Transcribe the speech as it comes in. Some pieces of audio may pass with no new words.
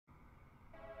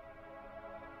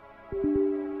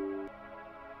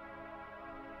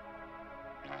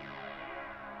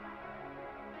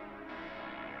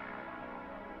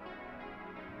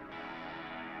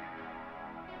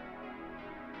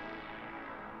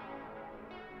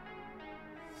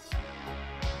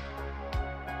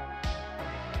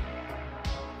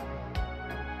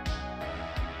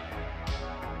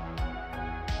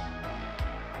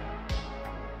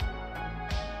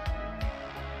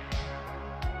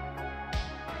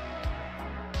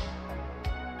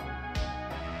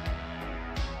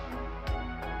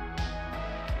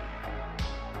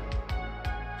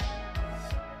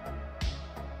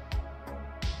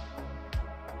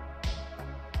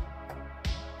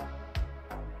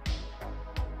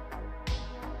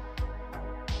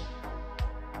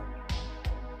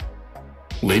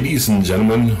Ladies and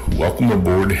gentlemen, welcome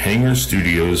aboard Hangar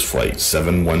Studios Flight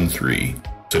 713.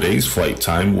 Today's flight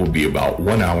time will be about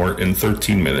 1 hour and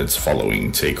 13 minutes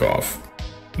following takeoff.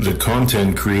 The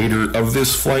content creator of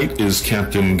this flight is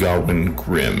Captain Godwin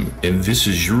Grimm, and this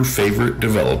is your favorite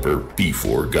developer,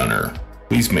 B4 Gunner.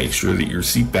 Please make sure that your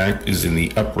seat back is in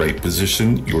the upright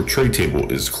position, your tray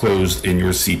table is closed, and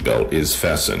your seatbelt is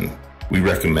fastened. We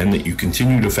recommend that you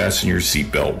continue to fasten your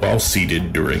seatbelt while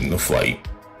seated during the flight.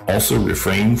 Also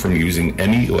refrain from using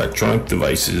any electronic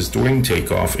devices during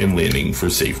takeoff and landing for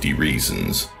safety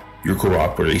reasons. Your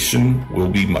cooperation will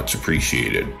be much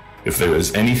appreciated. If there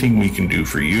is anything we can do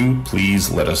for you, please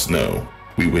let us know.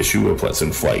 We wish you a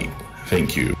pleasant flight.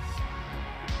 Thank you.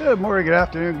 Good morning, good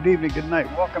afternoon, good evening, good night.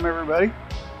 Welcome everybody.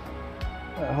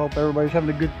 I hope everybody's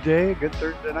having a good day, a good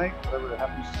Thursday night, whatever it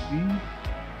happens to be.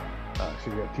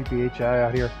 So we got TPHI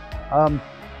out here.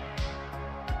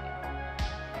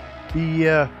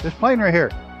 This plane right here,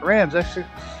 Rams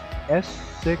S6S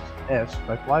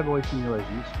by Flyboy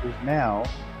Simulations, is now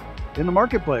in the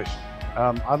marketplace.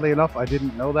 Oddly enough, I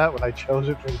didn't know that when I chose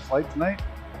it for the flight tonight.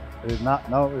 I did not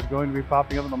know it was going to be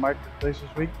popping up in the marketplace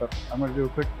this week, but I'm going to do a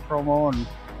quick promo and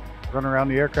run around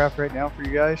the aircraft right now for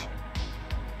you guys,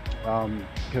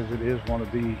 because it is one of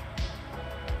the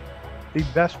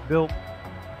best built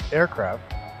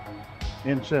aircraft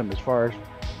in sim, as far as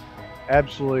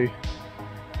absolutely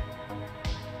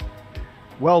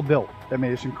well built. I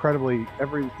mean, it's incredibly,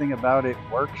 everything about it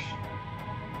works.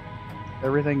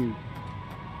 Everything,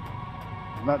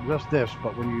 not just this,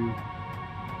 but when you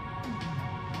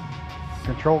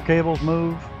control cables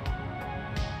move,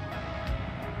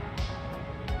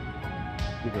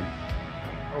 you can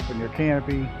open your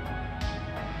canopy,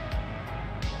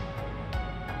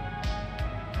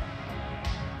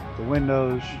 the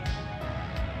windows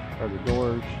or the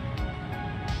doors,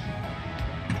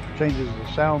 changes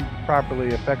the sound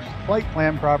properly, affects the flight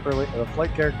plan properly, the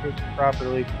flight characteristics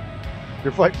properly.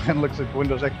 Your flight plan looks at the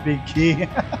Windows XP key.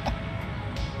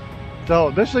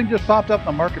 So this thing just popped up in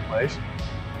the marketplace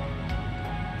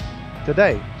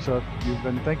today. So if you've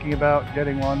been thinking about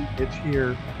getting one, it's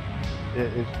here.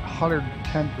 It's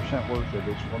 110% worth it.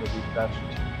 It's one of the best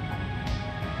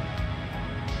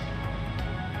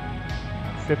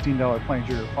 $15 planes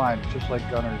you're gonna find. It's just like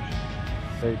Gunners.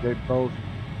 They both.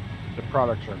 The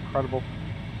products are incredible.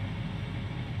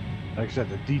 Like I said,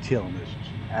 the detail in this is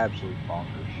absolute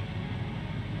bonkers.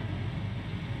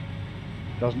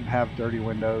 Doesn't have dirty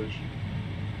windows.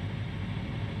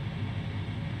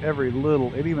 Every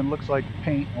little, it even looks like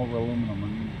paint over aluminum. I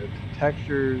mean, the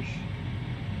textures.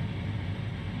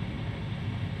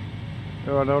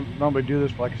 Oh, I don't normally do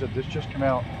this, but like I said, this just came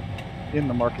out in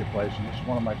the marketplace, and it's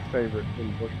one of my favorite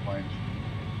little bush planes.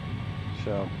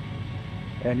 So.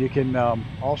 And you can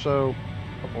also, a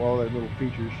couple other little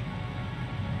features,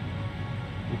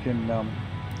 you can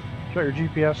shut your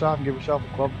GPS off and give yourself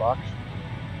a glove box.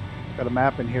 Got a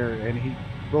map in here, and he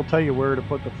will tell you where to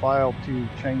put the file to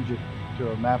change it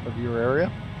to a map of your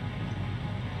area.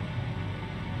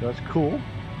 So that's cool.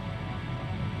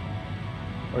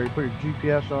 Or you put your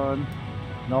GPS on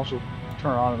and also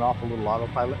turn on and off a little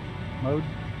autopilot mode,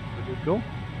 which is cool.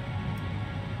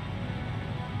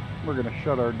 We're going to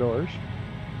shut our doors.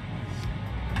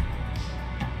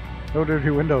 No dirty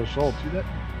windows sold. See that?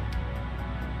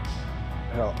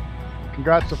 Hell,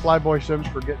 congrats to Flyboy Sims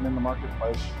for getting in the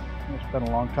marketplace. It's been a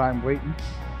long time waiting.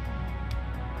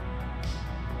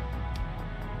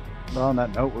 But on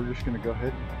that note, we're just going to go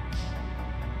ahead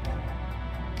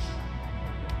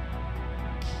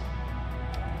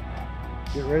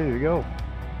and get ready to go.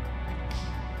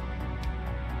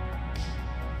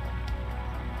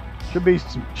 Should be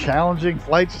some challenging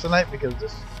flights tonight, because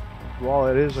this, while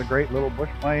it is a great little bush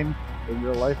plane, in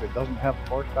real life it doesn't have the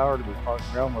horsepower to be parked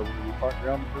around where we're going to be parked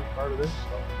around the first part of this.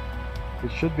 So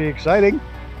it should be exciting.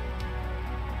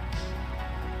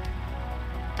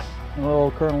 A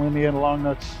little Colonel Indiana Long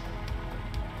Nuts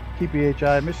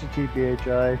TPHI, Mr.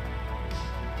 TPHI.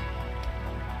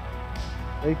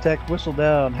 ATEC whistle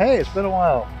down. Hey, it's been a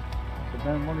while. I've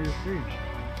been in one of your streams.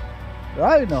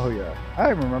 I didn't know who you are. I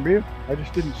remember you. I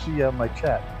just didn't see you on my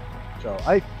chat. So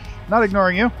I'm not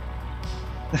ignoring you.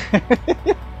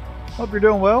 Hope you're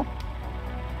doing well.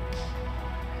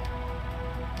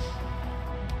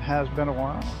 Has been a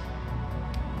while.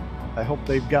 I hope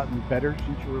they've gotten better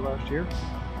since you were last here.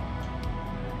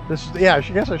 This is, yeah, I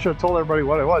guess I should have told everybody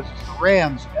what it was. It's the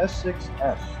Rams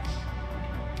S6S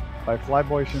by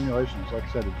Flyboy Simulations. Like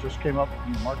I said, it just came up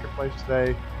in the marketplace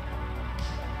today.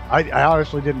 I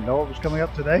honestly didn't know it was coming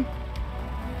up today.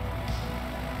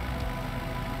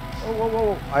 Oh, whoa, whoa,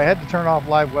 whoa. I had to turn off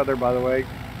live weather, by the way.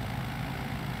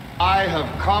 I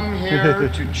have come here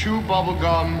to chew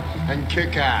bubblegum and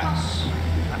kick ass.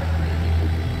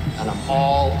 And I'm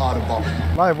all out of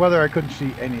bubblegum. Live weather, I couldn't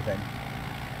see anything.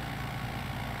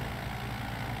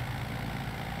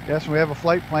 Yes, we have a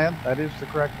flight plan. That is the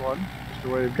correct one,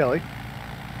 Mr. William Kelly.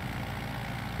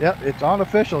 Yep, it's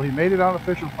unofficial. He made it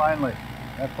unofficial finally.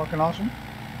 Isn't that fucking awesome?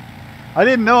 I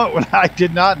didn't know it when I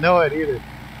did not know it either.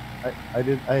 I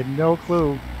had no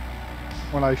clue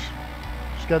when I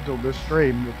scheduled this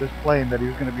stream with this plane that he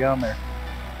was going to be on there.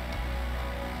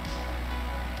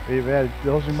 We've added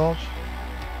those emotes.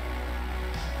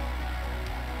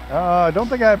 I don't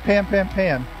think I have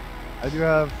pan. I do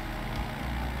have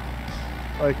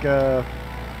like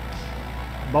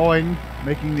Boeing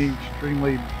making the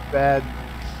extremely bad.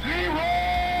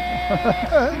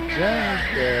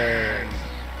 Jenkins.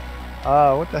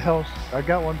 What the hell? I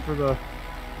got one for the.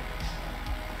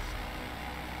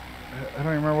 I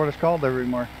don't even remember what it's called there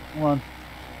anymore. Hold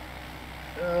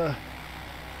on.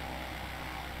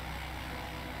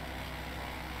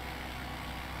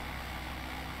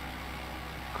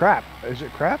 Crap. Is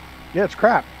it crap? Yeah, it's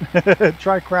crap.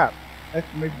 Try crap.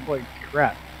 Exclamation point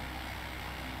crap.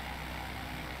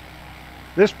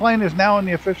 This plane is now in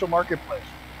the official marketplace.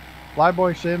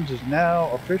 Flyboy Sims is now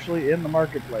officially in the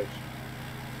marketplace.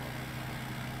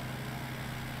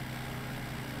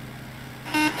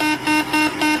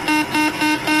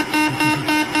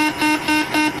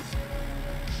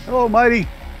 Hello, Mighty.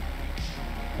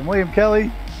 I'm William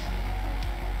Kelly.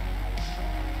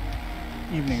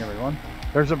 Evening, everyone.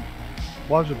 Was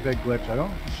a big glitch. I don't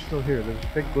know if it's still here. There's a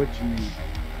big glitch in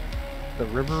the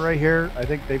river right here. I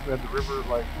think they've had the river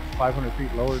like 500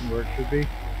 feet lower than where it should be.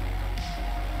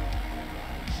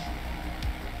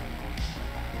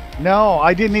 No,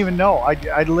 I didn't even know.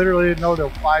 I literally didn't know until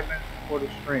 5 minutes before the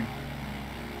stream.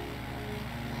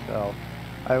 So,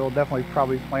 I will definitely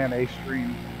probably plan a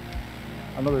stream,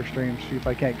 another stream, see if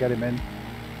I can't get him in.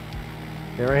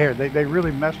 Okay, right here. They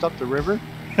really messed up the river.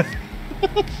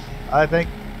 I think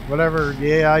whatever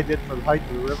the AI did for the height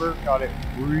of the river got it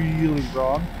really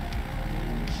wrong.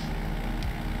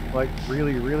 Like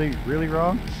really, really, really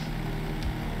wrong.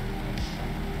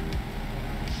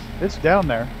 It's down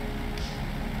there.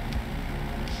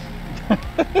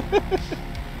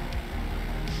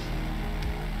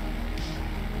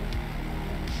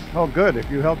 Oh, good. If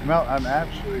you helped him out, I'm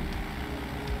absolutely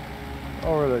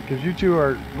over there. Because you two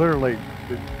are literally,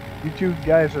 you two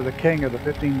guys are the king of the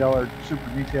 $15 super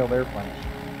detailed airplanes.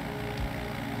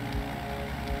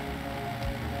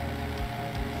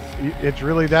 It's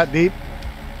really that deep?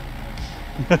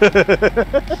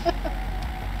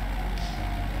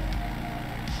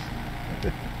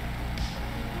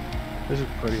 This is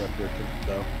pretty up here too,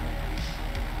 though.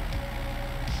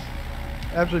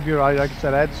 Absolutely beautiful. Like I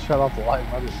said, I had to shut off the light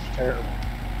weather. It was terrible.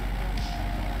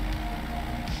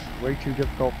 Way too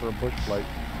difficult for a bush flight.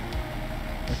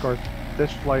 And of course,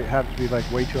 this flight happens to be like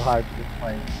way too high for this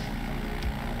plane.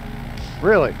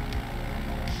 Really?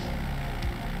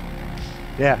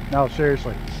 Yeah, no,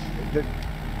 seriously.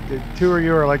 The two of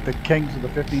you are like the kings of the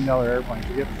 $15 airplanes.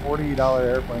 You get $40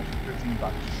 airplanes for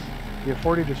 $15. You get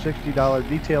 $40 to $60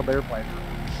 detailed airplanes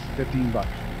for $15.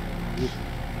 Just,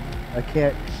 I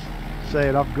can't say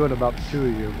enough good about the two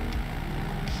of you.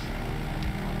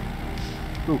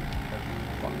 Ooh, that's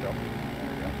fucked up. There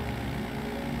we go.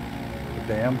 The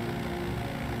dam.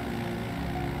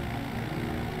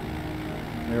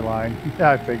 Airline.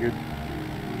 Yeah, I figured.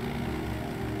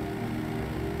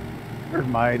 There's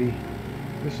Mighty.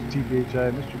 Mr.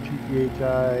 TPHI, Mr.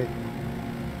 TPHI.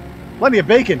 Plenty of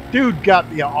bacon. Dude got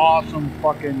the awesome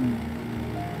fucking...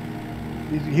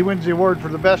 He wins the award for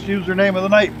the best username of the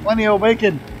night. Plenty of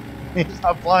bacon. He's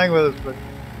not flying with us, but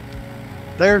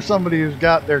there's somebody who's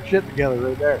got their shit together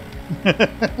right there.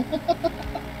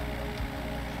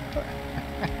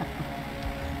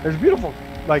 There's a beautiful,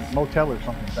 like, motel or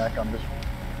something back on this one.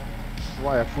 That's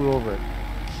why I flew over it.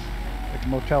 Like a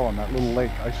motel on that little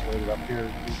lake isolated up here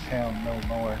in this town, no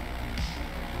nowhere.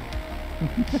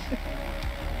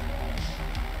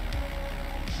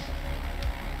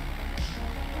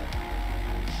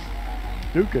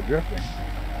 Duke drifting.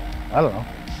 I don't know.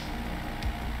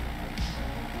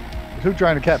 Is who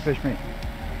trying to catfish me?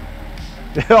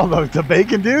 Oh, the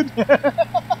bacon dude?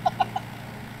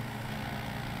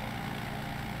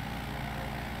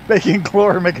 Bacon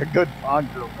chlor make a good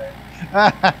pond girl, man.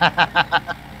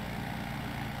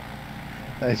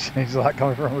 He's a lot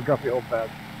coming from a grumpy old pad.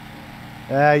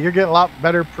 You're getting a lot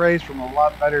better praise from a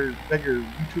lot bigger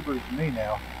YouTubers than me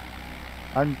now.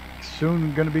 I'm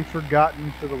soon going to be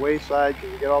forgotten to the wayside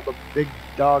because you get all the big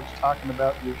dogs talking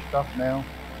about your stuff now.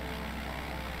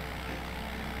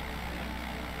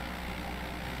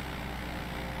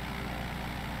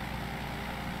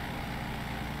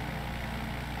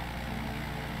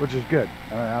 Which is good.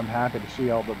 I'm happy to see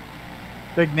all the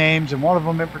big names, and one of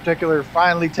them in particular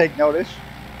finally take notice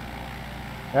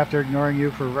after ignoring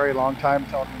you for a very long time,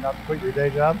 telling you not to quit your day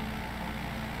job.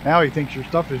 Now he thinks your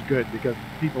stuff is good because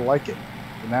people like it.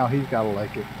 So now he's got to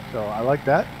like it. So I like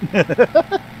that.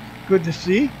 Good to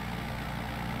see.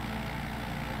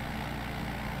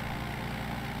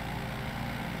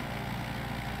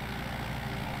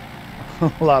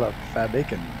 A lot of fat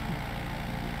bacon.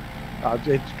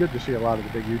 It's good to see a lot of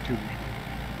the big YouTubers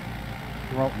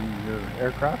promoting your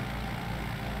aircraft.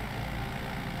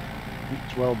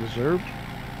 It's well deserved.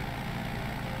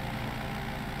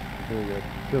 Here we go.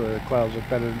 Feel the clouds look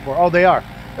better than before. Oh, they are.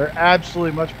 They're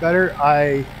absolutely much better.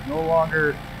 I no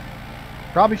longer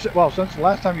probably, well, since the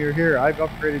last time you were here, I've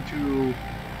upgraded to,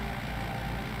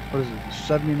 what is it,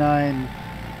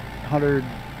 7900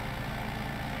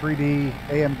 3D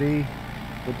AMD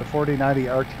with the 4090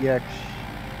 RTX.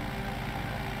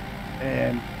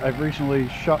 And I've recently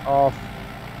shut off,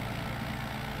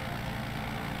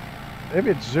 maybe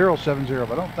it's 070,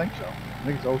 but I don't think so. I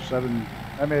think it's 07.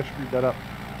 I may have screwed that up.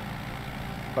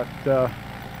 But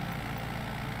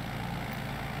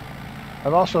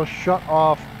I've also shut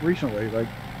off recently, like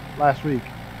last week,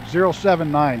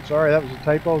 079. Sorry, that was a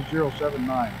typo,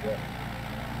 079. Yeah.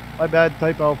 My bad,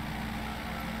 typo.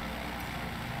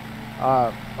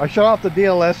 I shut off the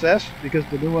DLSS because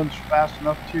the new one's fast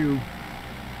enough to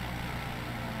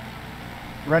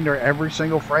render every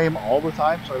single frame all the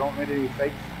time, so I don't need any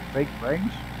fake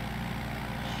frames.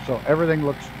 So everything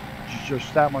looks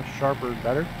just that much sharper and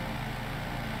better.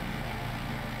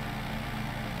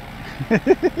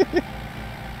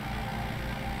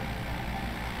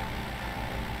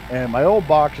 And my old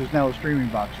box is now a streaming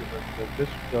box.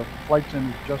 The flight sim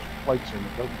is just flight sim.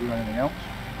 It doesn't do anything else.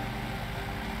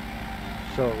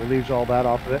 So it relieves all that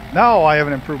off of it. No, I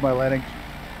haven't improved my landings.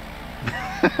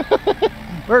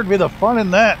 Where'd be the fun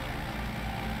in that?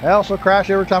 I also crash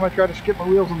every time I try to skip my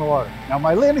wheels in the water. Now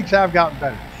my landings have gotten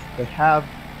better. They have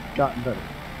gotten better.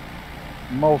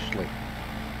 Mostly.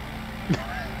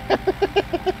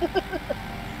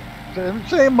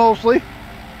 Saying mostly.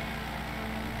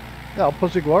 Yeah,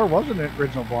 Pussy Glory wasn't an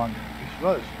original Bond girl. She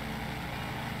was.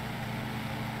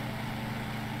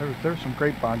 There's some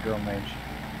great Bond girl names.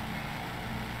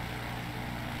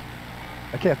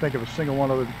 I can't think of a single one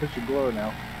other than Pussy Glory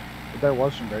now. But there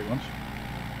was some great ones.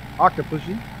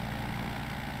 Octopussy.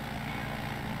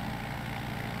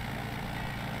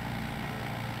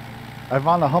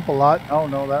 Ivana Hump a lot. Oh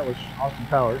no, that was Austin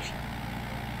Powers.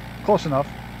 Close enough.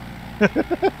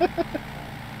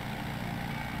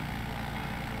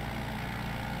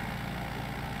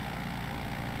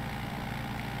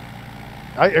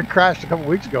 It crashed a couple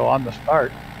weeks ago on the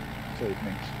start. Silly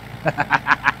things.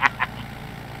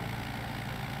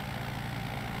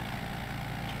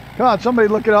 Come on, somebody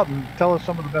look it up and tell us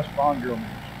some of the best Bond girl names.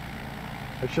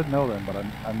 I should know them, but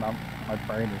I'm not, my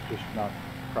brain is just not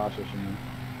processing them.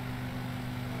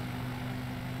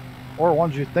 Or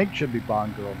ones you think should be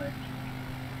Bond girl names.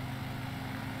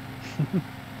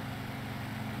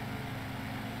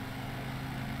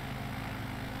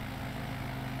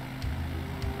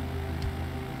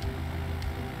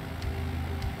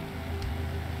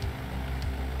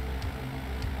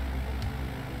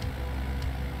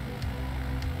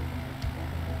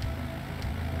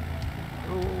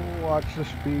 Watch the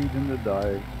speed and the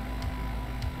dive.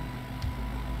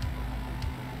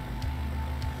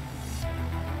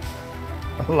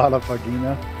 A lot of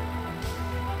vagina.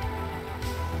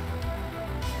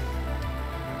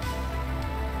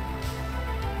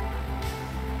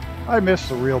 I miss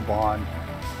the real Bond.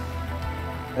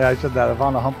 Yeah, I said that.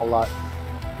 Ivana Hump a lot.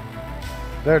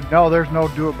 There's no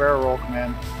do a barrel roll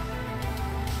command.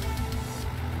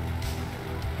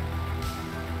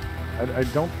 I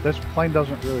don't, this plane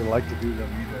doesn't really like to do them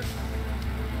either.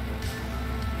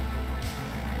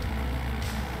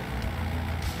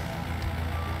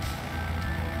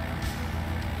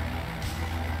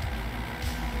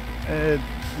 It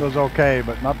was okay,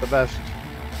 but not the best.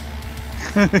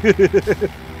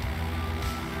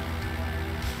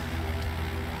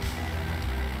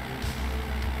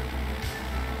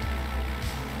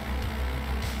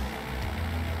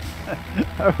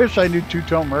 I wish I knew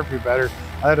Two-Tone Murphy better.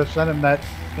 I'd have sent him that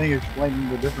thing explaining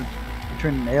the difference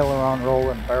between an aileron roll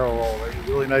and barrel roll. There's a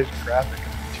really nice graphic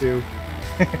of the two.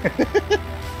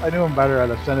 I knew him better, I'd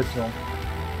have sent it to him.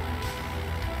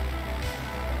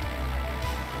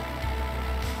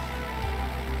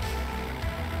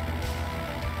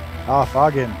 Ah,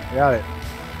 fogging. Got it.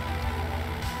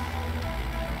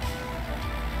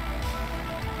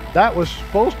 That was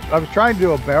supposed to, I was trying to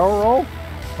do a barrel roll,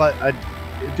 but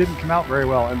it didn't come out very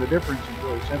well, and the difference is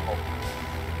really simple.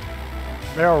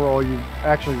 Barrel roll, you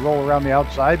actually roll around the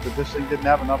outside, but this thing didn't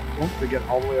have enough oomph to get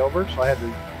all the way over, so I had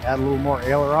to add a little more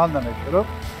aileron than I should have.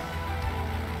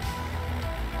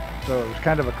 So it was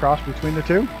kind of a cross between the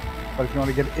two, but if you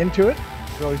want to get into it,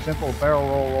 it's really simple. A barrel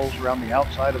roll rolls around the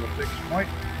outside of a fixed point,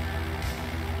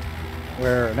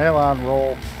 where an aileron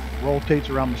roll rotates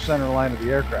around the center line of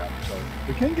the aircraft. So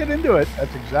we can get into it.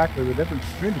 That's exactly the difference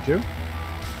between the two.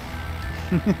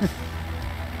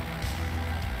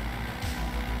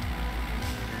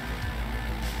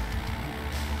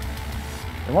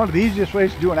 And one of the easiest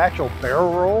ways to do an actual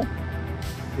barrel roll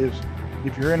is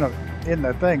if you're in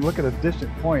the thing, look at a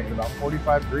distant point at about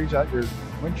 45 degrees out your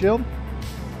windshield,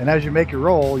 and as you make your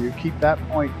roll, you keep that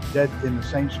point dead in the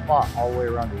same spot all the way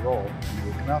around your roll, and it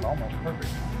will come out almost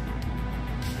perfect.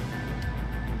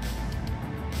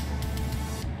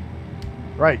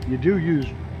 Right, you do use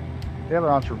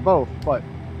ailerons for both, but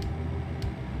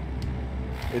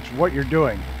it's what you're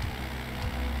doing.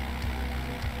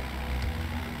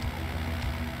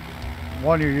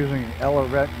 One, you're using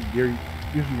you're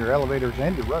using your elevators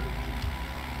and your rudders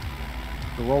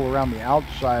to roll around the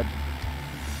outside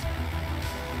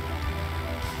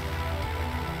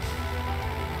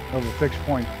of a fixed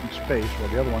point in space, while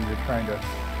the other one you're trying to.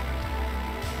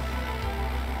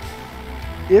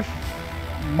 If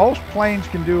most planes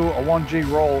can do a 1G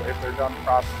roll if they're done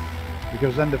properly,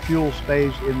 because then the fuel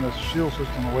stays in the fuel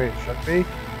system the way it should be,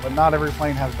 but not every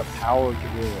plane has the power to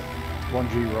do a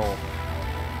 1G roll.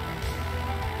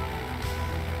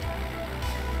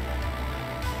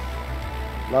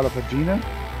 A lot of vagina.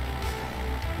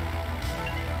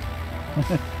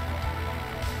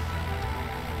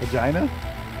 Vagina?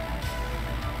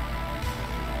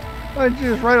 Why did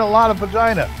you just write a lot of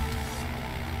vagina?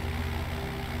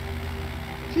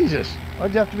 Jesus,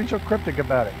 why'd you have to be so cryptic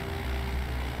about it?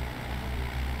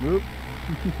 Whoop.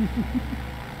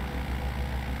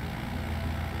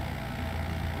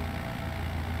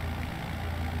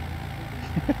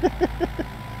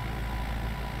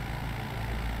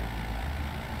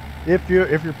 If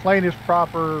your plane is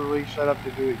properly set up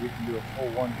to do it, you can do a full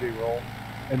 1G roll,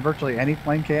 and virtually any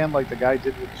plane can, like the guy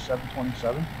did with the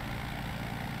 727,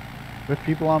 with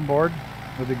people on board,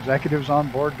 with executives on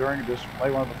board during a display,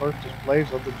 one of the first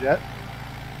displays of the jet.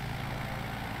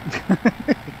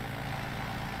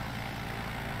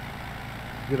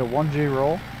 Did a 1G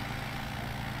roll.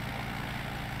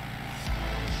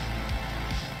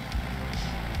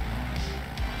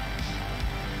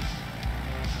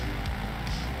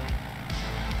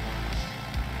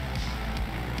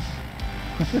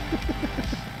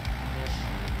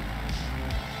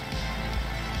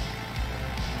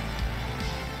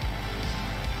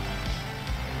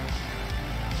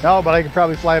 No, but I could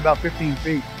probably fly about 15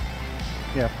 feet.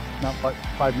 Yeah, not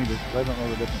 5 meters. I don't know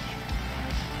the difference.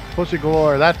 Pussy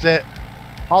Galore, that's it.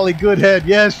 Holly Goodhead,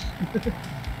 yes.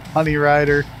 Honey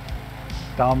Rider,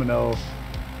 Domino.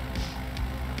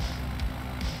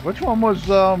 Which one was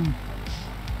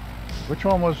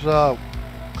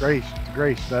Grace?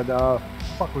 Grace, that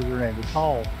fuck was her name? The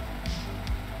tall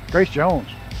Grace Jones.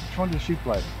 Which one did she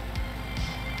play?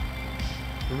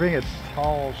 For being a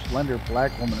tall, slender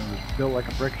black woman who was built like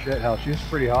a brick shit house, she was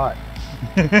pretty hot.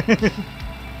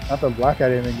 Not that black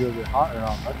had anything to do with it hot or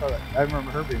not. I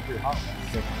remember her being pretty hot when I was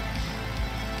a kid.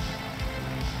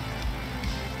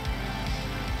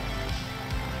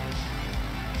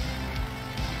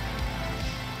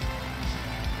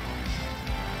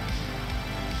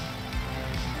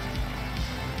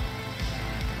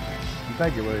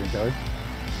 Thank you, William Kelly.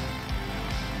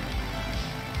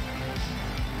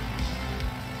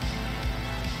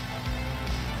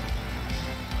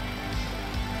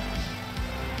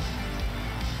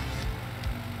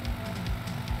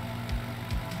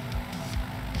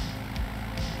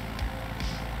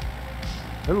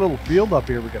 There's a little field up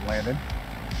here we can land in.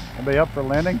 Anybody up for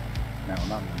landing? No,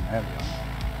 not in the Amazon.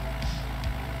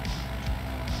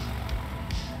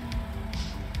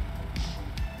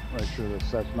 Make sure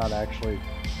that's not actually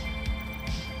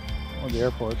one of the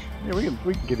airports. Yeah,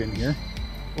 we can get in here.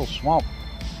 A little swamp.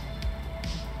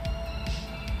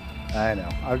 I know.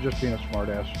 I was just being a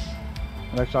smartass.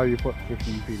 And I saw you put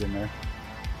 15 feet in there.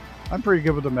 I'm pretty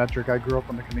good with the metric. I grew up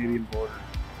on the Canadian border.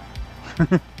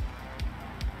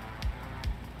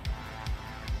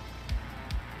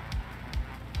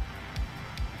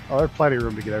 Oh, there's plenty of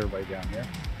room to get everybody down here.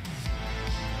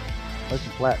 Nice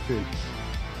and flat, too.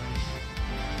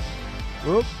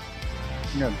 Whoop.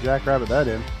 I'm gonna jackrabbit that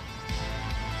in.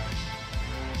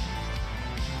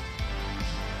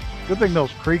 Good thing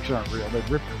those creeks aren't real. They'd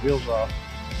rip your wheels off.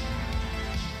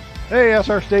 Hey,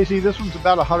 SR Stacy, this one's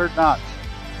about 100 knots.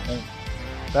 And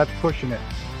that's pushing it.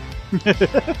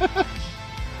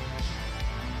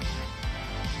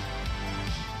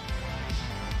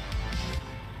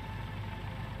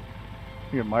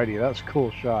 You're mighty. That's a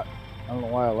cool shot. I don't know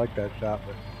why I like that shot,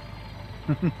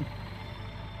 but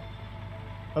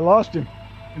I lost him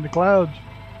in the clouds.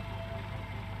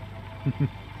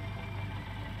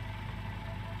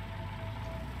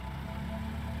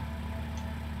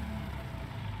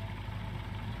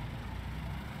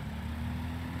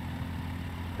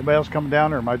 Anybody else coming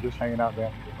down, or am I just hanging out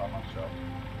down here by myself?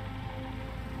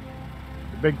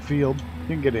 The big field. You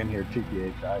can get in here,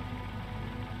 TPHI.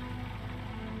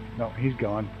 No, he's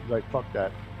gone. He's like, fuck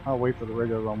that. I'll wait for the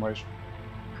regular runways.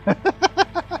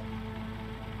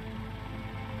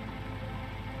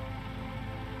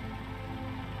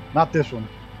 Not this one.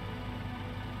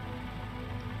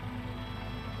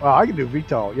 Well, I can do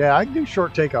VTOL. Yeah, I can do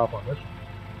short takeoff on this one.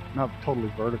 Not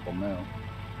totally vertical now.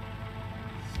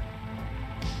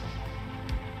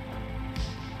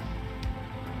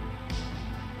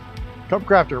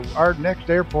 Cubcrafter, our next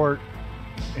airport,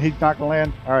 he's not going to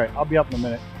land. All right, I'll be up in a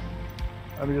minute.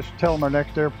 Let me just tell him our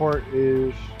next airport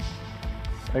is,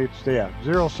 it's, yeah,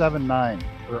 079.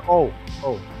 Or,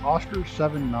 Oscar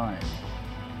 79.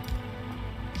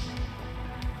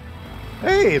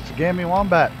 Hey, it's a Gammy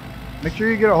Wombat. Make sure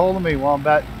you get a hold of me,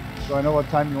 Wombat, so I know what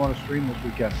time you want to stream this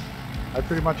weekend. I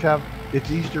pretty much have,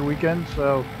 it's Easter weekend,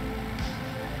 so,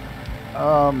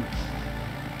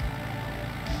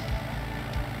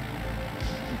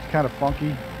 it's kind of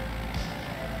funky.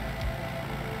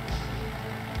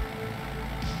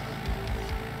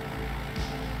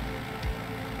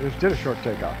 I just did a short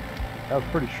takeoff. That was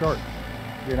pretty short.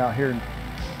 Being out here in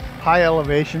high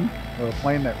elevation with a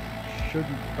plane that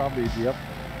shouldn't probably be up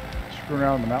screwing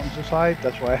around in the mountains this high.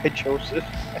 That's why I chose this.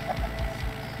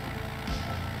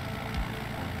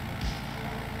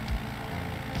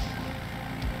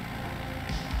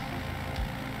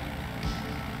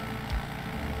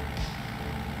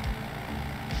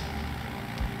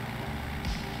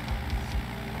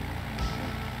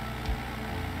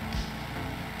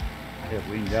 It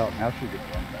leaned out. Now she gets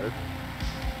one better.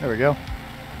 There we go.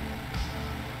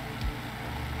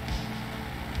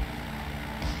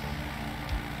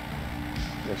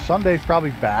 Yeah, Sunday's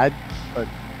probably bad, but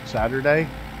Saturday,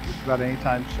 just about any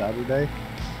time Saturday.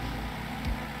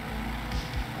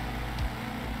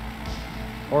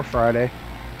 Or Friday.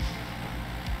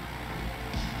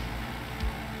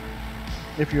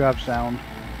 If you have sound.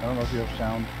 I don't know if you have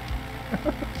sound.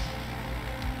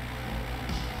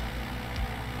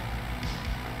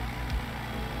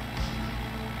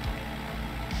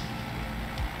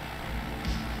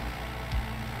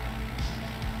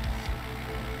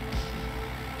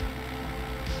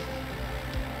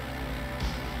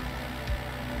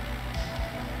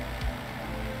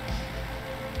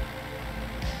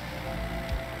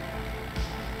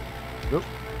 Oop.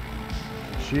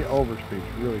 She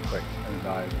overspeeds really quick and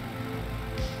dives.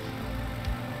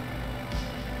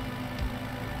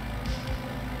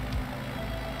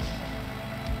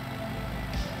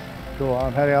 Cool,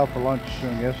 I'm heading out for lunch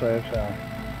soon. Yes, I have sound.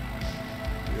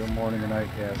 Your morning or night,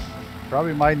 yes.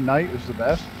 Probably my night is the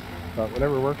best, but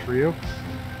whatever works for you.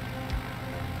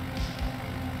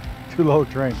 Too low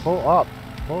train. Pull up.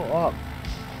 Pull up.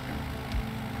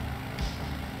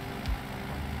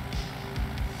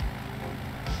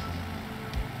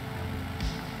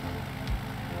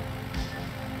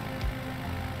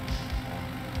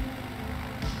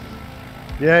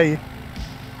 Yeah,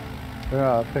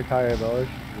 pick high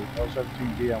elevation.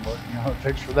 L17D, I'm working on a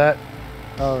fix for that.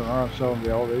 So the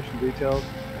elevation details.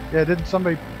 Yeah, didn't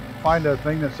somebody find a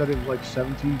thing that said it was like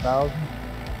 17,000?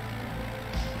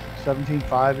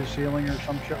 17.5 is ceiling or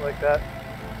some shit like that?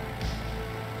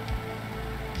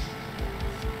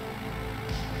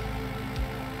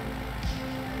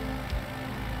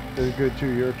 It's good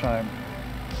too, your time.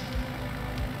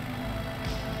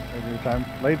 Your time.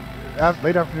 Late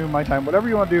afternoon, my time. Whatever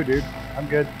you want to do, dude. I'm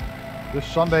good. This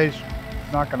Sunday's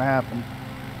not going to happen.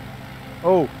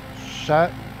 Oh,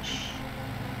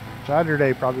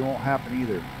 Saturday probably won't happen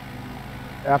either.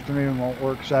 Afternoon won't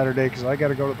work Saturday because I got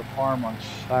to go to the farm on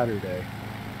Saturday.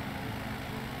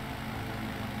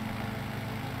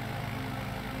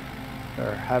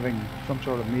 They're having some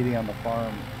sort of meeting on the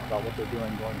farm about what they're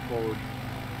doing going forward.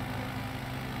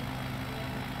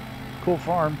 Cool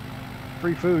farm,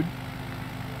 free food.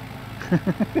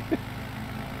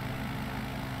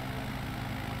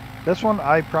 This one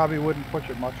I probably wouldn't push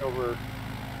it much over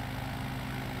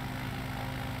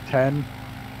 10.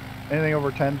 Anything over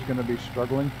 10 is going to be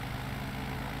struggling.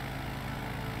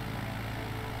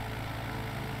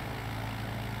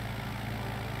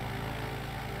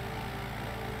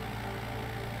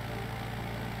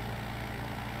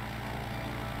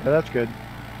 Yeah, that's good.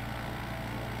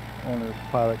 Only the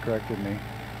pilot corrected me.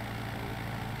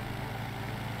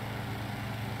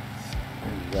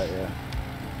 Is that, yeah.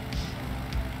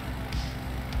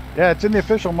 Yeah, it's in the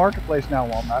official marketplace now,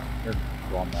 Wombat. Or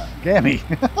Wombat. Gammy.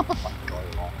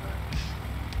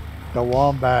 The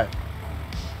Wombat.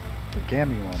 The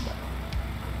Gammy Wombat.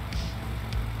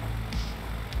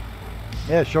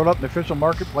 Yeah, it showed up in the official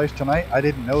marketplace tonight. I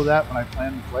didn't know that when I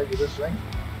planned the flight with this thing.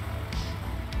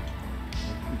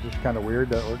 It's just kind of weird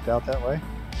that it worked out that way.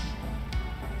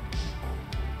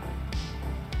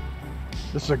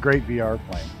 This is a great VR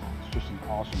plane. It's just an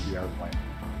awesome VR plane.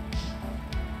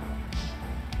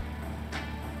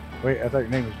 Wait, I thought your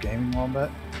name was Gaming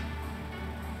Wombat?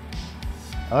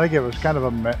 I think it was kind of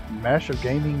a mesh of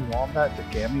Gaming Wombat to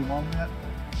Gammy Wombat.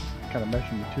 Kind of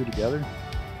meshing the two together.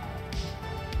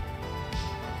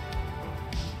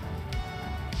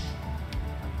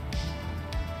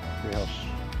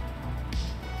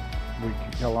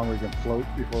 See how long we can float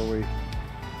before we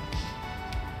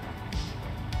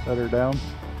set her down.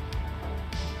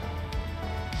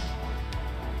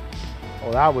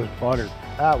 Oh, that was butter.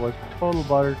 That was total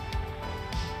butter.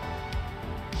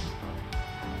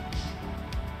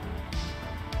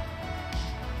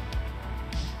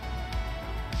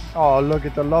 Oh, look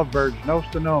at the lovebirds, nose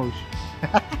to nose.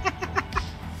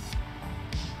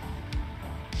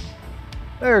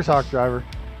 There's Hawk Driver.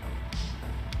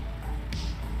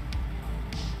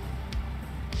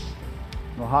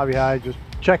 Well, Hobby High just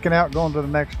checking out, going to the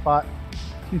next spot.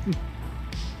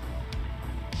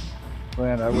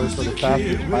 Man, I work for the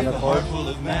fastest final part. Full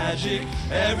of magic.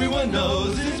 Everyone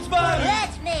knows it's butter.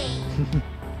 That's me.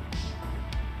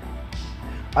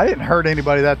 I didn't hurt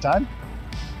anybody that time.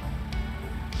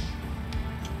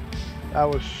 That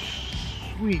was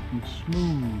sweet and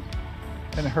smooth,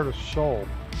 and it hurt a soul.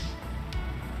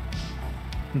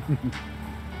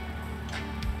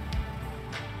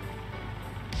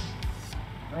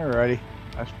 Alrighty.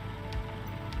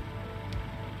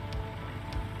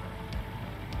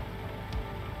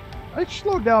 I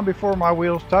slowed down before my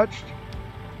wheels touched.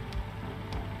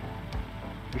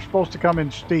 You're supposed to come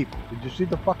in steep. Did you see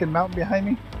the fucking mountain behind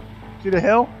me? See the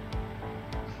hill?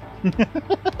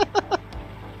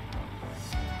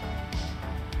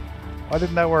 Why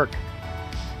didn't that work?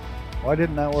 Why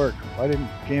didn't that work? Why didn't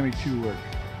Gammy 2 work?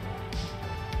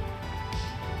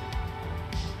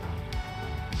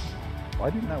 Why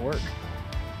didn't that work?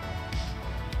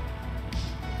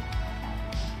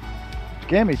 It's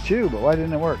Gammy 2, but why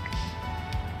didn't it work?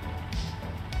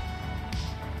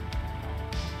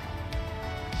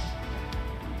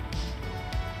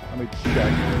 Let me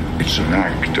check. It's an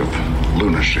act of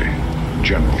lunacy,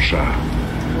 General Shah.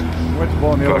 What's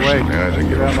blowing the other way? Personally, I think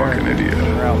you're a fucking idiot.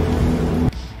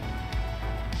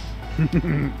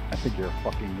 I think you're a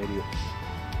fucking idiot.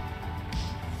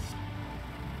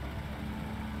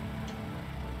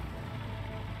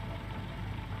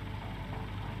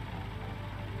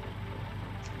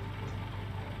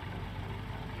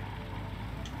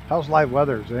 How's live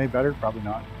weather? Is it any better? Probably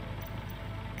not.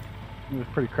 It was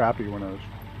pretty crappy when it was.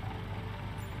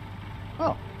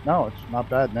 Oh, no, it's not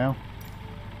bad now.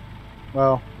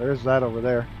 Well, there's that over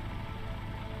there.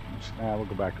 We'll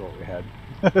go back to what we had.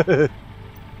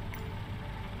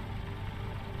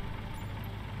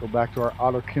 Go back to our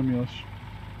autocumulus.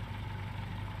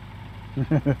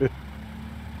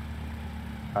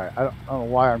 Alright, I don't know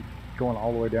why I'm going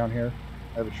all the way down here.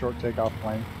 I have a short takeoff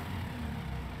plane.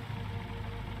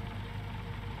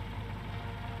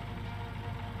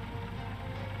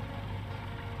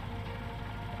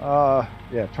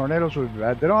 Yeah, tornadoes would be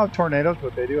bad. They don't have tornadoes,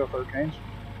 but they do have hurricanes.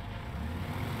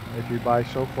 If you buy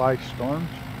SoFly Storms.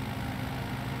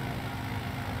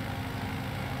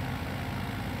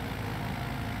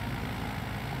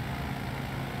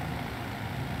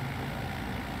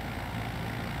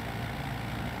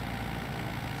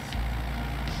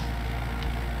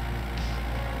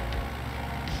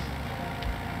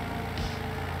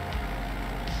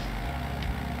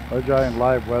 OJ in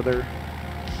live weather.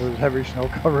 There was heavy snow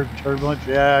covered turbulence.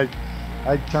 Yeah,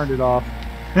 I turned it off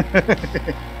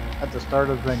at the start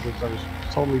of the thing because I was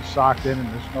totally socked in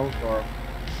the snowstorm.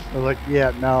 I was like,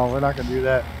 yeah, no, we're not going to do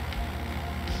that.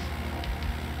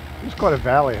 It's quite a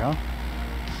valley, huh?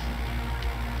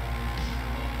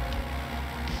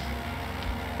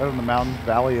 Out in the mountains,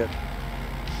 valley at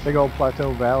big old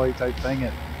plateau valley type thing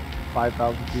at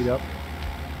 5,000 feet up.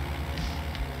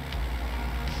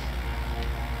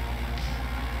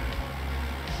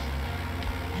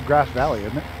 It's Grass Valley,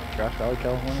 isn't it? Grass Valley,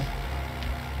 California.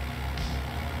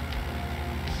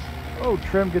 Oh,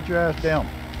 trim, get your ass down.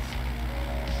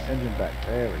 Engine back.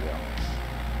 There we go.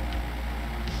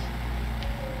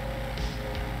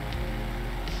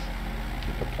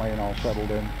 Get the plane all settled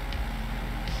in.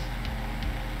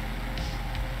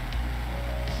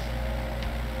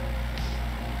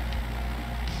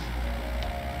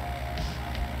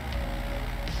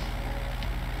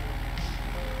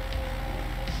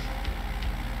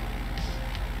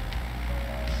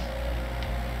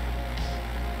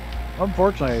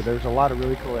 Unfortunately, there's a lot of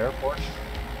really cool airports,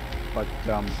 but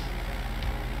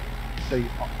they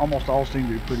almost all seem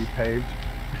to be pretty paved.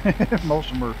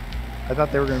 Most of them are. I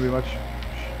thought they were going to be much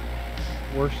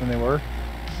worse than they were.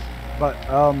 But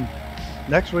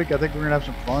next week, I think we're going to have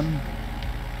some fun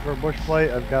for a bush flight.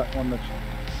 I've got one that's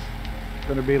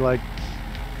going to be like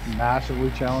massively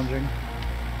challenging.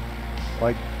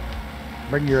 Like,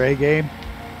 bring your A game.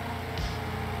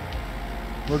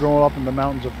 We're going up in the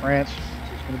mountains of France.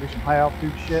 There's going to be some high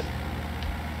altitude shit.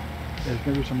 There's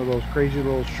going to be some of those crazy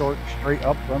little short, straight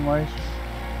up runways.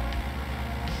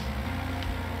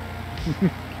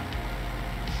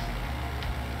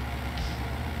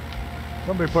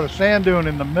 Somebody put a sand dune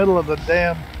in the middle of the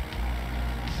damn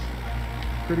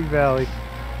pretty valley.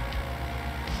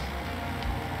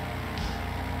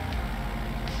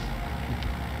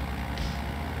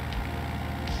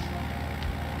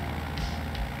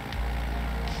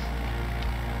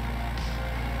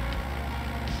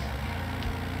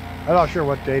 I'm not sure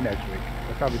what day next week.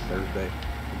 It's probably Thursday.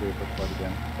 We'll do a first flight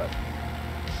again. But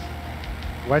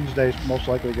Wednesday's most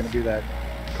likely going to be that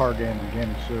car game and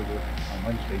gaming server on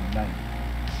Wednesday night.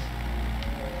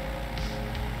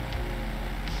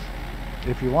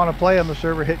 If you want to play on the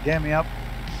server, hit Game Me Up.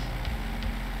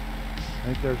 I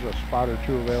think there's a spot or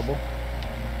two available.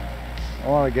 I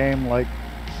want a game like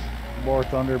War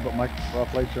Thunder, but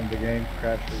Microsoft Flight Sim, the game,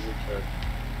 Crash Physics, or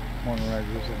Morning Riders,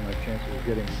 and my chances of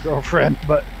getting a girlfriend,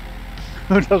 but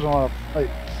who doesn't want to fight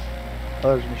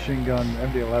others machine gun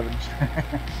MD-11s?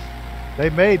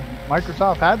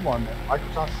 Microsoft had one.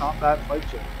 Microsoft Combat Flight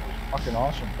Sim. It was fucking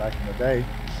awesome back in the day.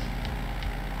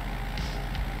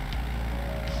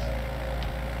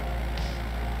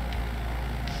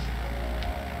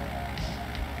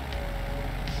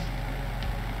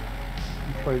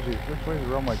 Which way is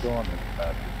the runway going?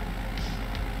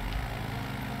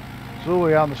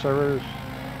 Zully on the servers.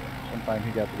 Sometime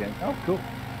he got the game. Oh, cool.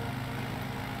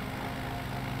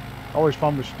 Always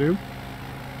fun with Stu.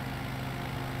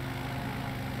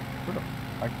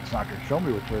 It's not going to show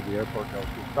me which way the airport goes.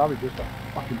 It's probably just a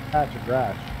fucking patch of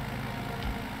grass.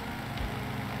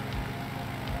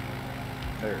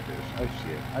 There it is. I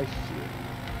see it. I see it.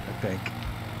 I think.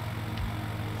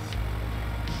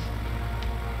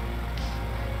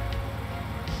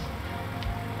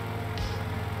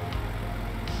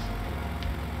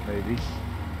 Maybe.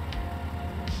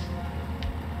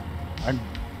 I'm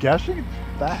guessing it's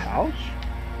that house.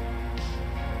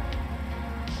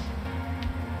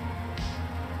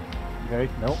 Okay,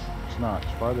 nope, it's not.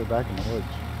 It's farther back in the woods.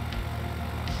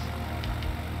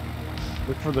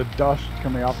 Look for the dust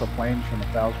coming off the planes from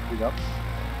 1,000 feet up.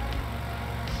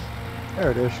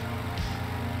 There it is.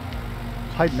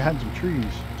 It's hiding behind some trees.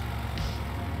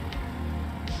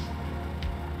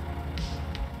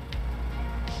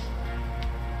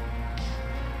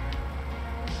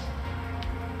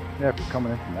 Yeah, if you're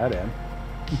coming in from that end.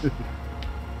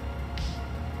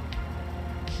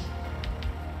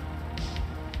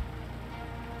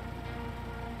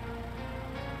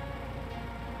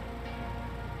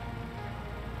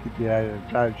 Yeah,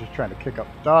 I was just trying to kick up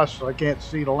the dust so I can't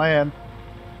see the land.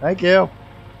 Thank you.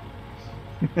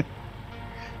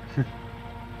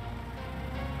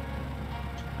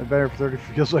 I better if 30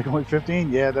 feels like only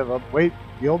 15. Yeah, the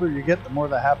older you get, the more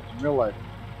that happens in real life.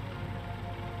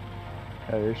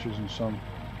 Had issues in some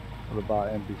of the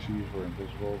bot NPCs were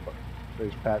invisible, but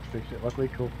today's patch fixed it. Luckily,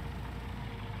 cool.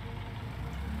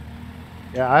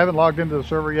 Yeah, I haven't logged into the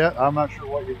server yet. I'm not sure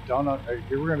what you've done.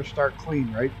 You were going to start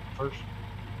clean, right?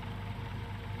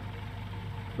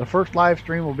 The first live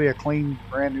stream will be a clean,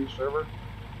 brand new server.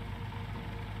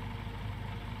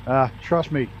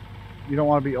 Trust me, you don't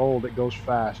want to be old. It goes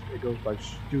fast. It goes by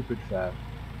stupid fast.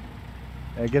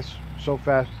 And it gets so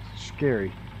fast it's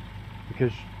scary.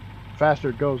 Because the faster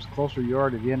it goes, the closer you are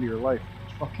to the end of your life.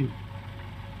 It's fucking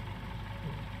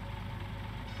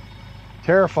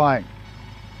terrifying.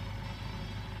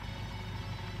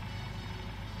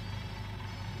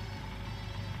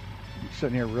 I'm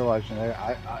sitting here realizing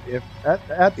if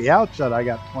at the outset I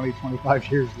got 20,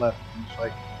 25 years left. And it's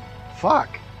like,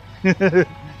 fuck.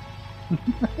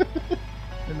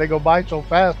 And they go by so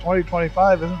fast.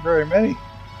 2025 isn't very many.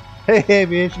 Hey,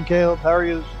 Aviation Caleb, how are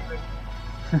you?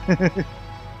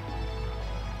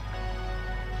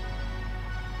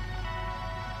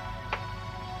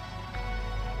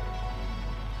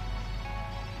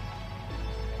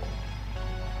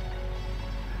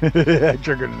 I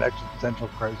triggered an existential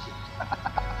crisis.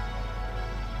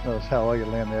 That was how I could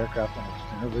land the aircraft on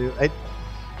external view.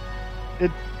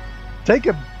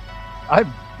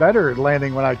 I'm better at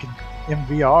landing when I can in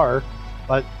VR,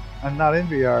 but I'm not in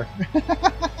VR.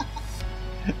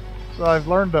 So I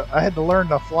had to learn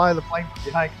to fly the plane from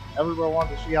behind. Everybody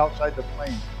wanted to see outside the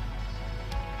plane.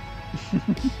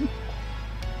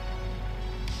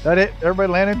 That it?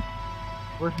 Everybody landed?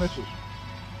 Where's Mrs.?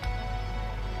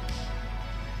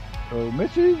 Oh,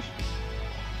 Mrs.?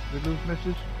 Did we lose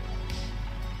Mrs.?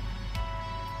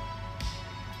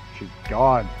 She's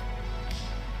gone.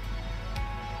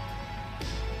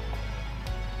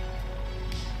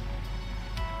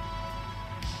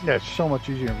 Yeah, it's so much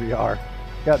easier in VR.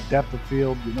 Got depth of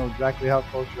field, you know exactly how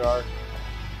close you are.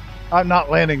 I'm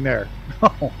not landing there.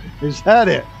 Oh, is that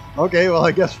it? Okay, well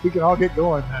I guess we can all get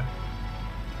going then.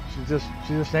 She just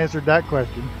answered that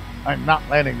question. I'm not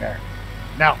landing there.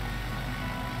 Now.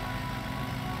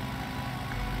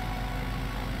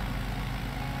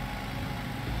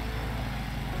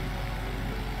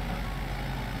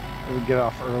 We get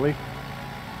off early.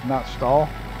 Not stall.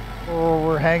 Oh,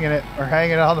 we're hanging it. We're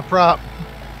hanging it on the prop.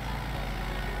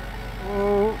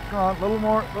 Oh, come on, a little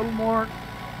more, a little more.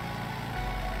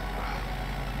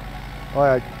 Oh,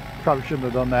 I probably shouldn't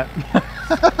have done that.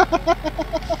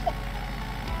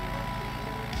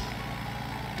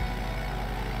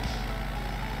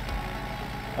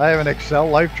 I have an Excel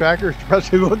life tracker.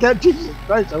 Especially look at Jesus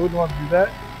Christ, I wouldn't want to do that.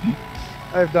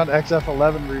 I've done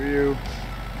XF11 review.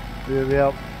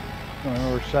 Yep. I don't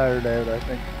remember Saturday, but I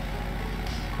think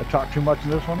I talked too much in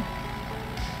this one.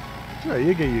 Sure,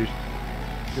 you get used to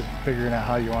just figuring out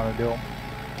how you want to do them.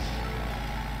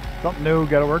 Something new,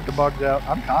 gotta work the bugs out.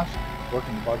 I'm constantly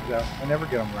working the bugs out. I never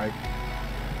get them right.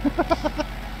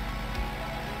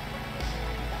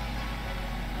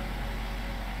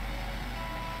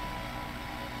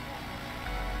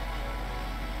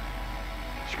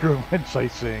 Screw went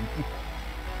sightseeing.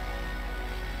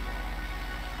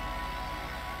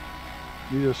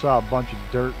 You just saw a bunch of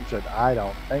dirt and said, I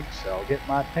don't think so. Get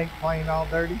my pink plane all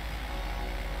dirty?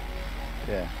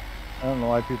 Yeah. I don't know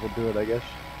why people do it, I guess.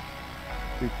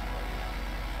 Get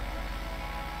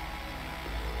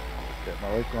my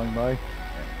life going by.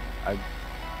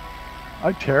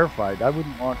 I'm terrified. I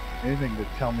wouldn't want anything to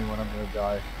tell me when I'm going to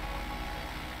die.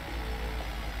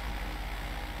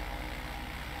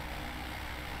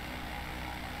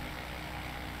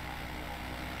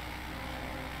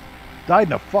 Died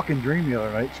in a fucking dream the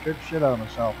other night. Scared the shit out of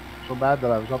myself. So bad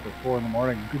that I was up at 4 in the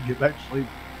morning and couldn't get back to sleep.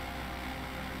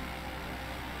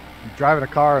 I was driving a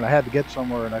car and I had to get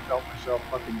somewhere and I felt myself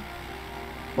fucking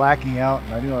blacking out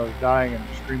and I knew I was dying and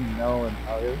screaming no and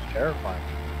it was terrifying.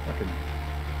 Fucking.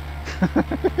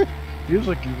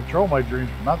 Usually can control my dreams,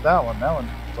 but not that one. That one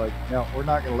was like, no, we're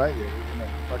not gonna let you. We're gonna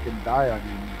fucking die on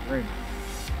you in your dream.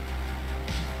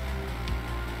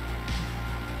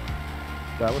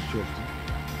 That was twisted.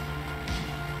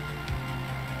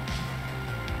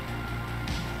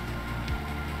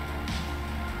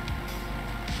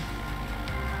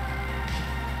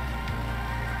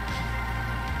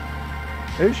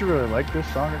 I used to really like this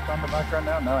song that's on the background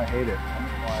now. Now I hate it. I don't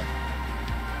know why.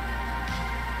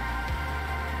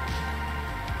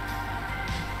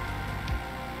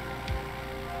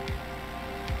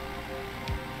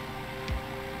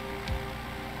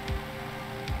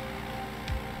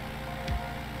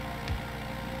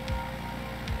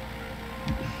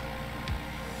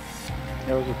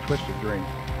 It was a twisted dream.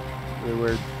 Really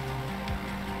weird.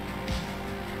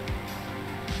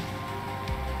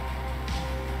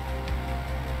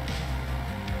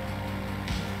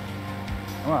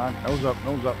 Come on, nose up,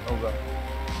 nose up, nose up.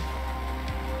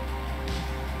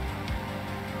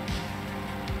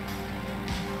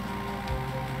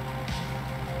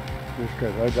 Just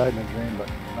because I died in a dream, but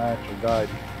I actually died.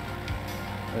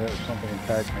 There was something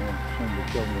attacked me and soon to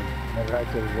kill me. Never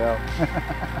acted it out.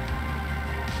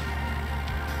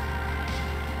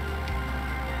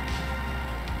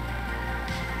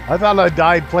 I thought I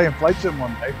died playing Flight Sim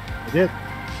one day. I did.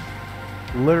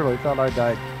 Literally thought I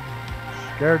died.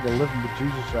 Scared the living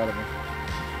bejesus out of me.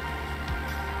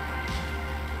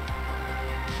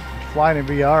 I was flying in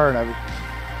VR and I was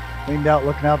leaned out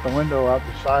looking out the window out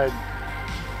the side,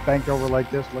 banked over like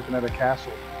this looking at a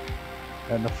castle.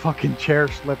 And the fucking chair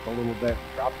slipped a little bit,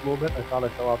 dropped a little bit. I thought I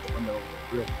fell out the window of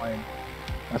a real plane.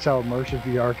 That's how immersive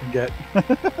VR can get.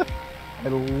 I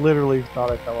literally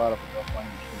thought I fell out of a real plane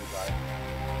and was going to die.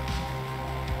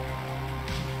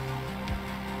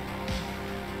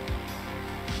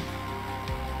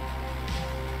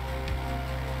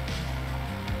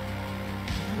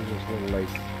 There's this little lake.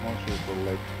 I want to see this little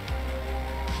lake.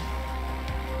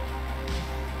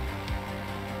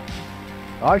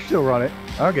 I still run it.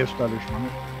 I don't get stutters from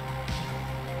it.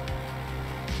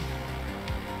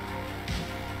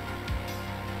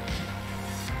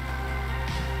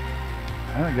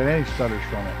 I don't get any stutters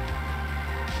from it.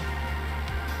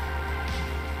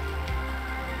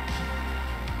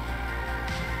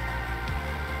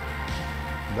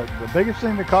 The biggest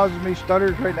thing that causes me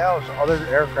stutters right now is other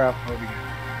aircraft moving in.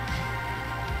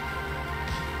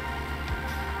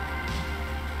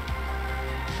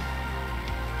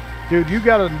 Dude, you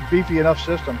got a beefy enough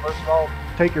system. First of all,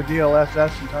 take your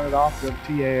DLSS and turn it off, go to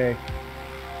TAA.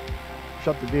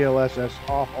 Shut the DLSS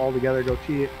off altogether, go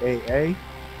TAA,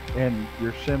 and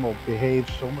your sim will behave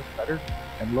so much better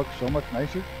and look so much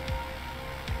nicer.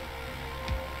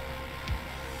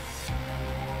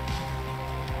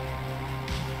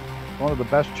 One of the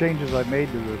best changes I've made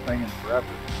to the thing in forever.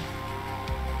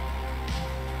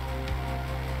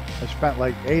 I spent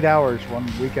like 8 hours one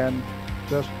weekend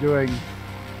just doing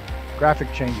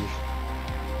graphic changes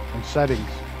and settings.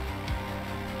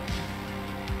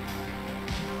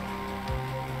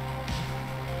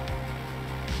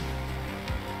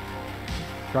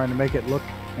 Trying to make it look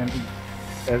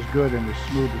as good and as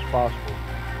smooth as possible.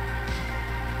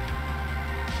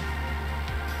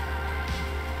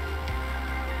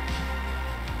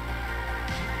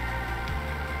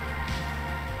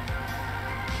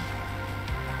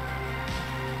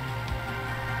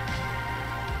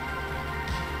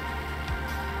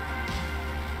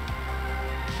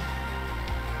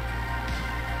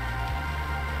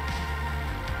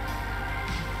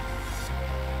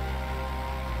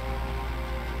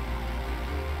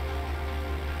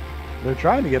 They're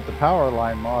trying to get the power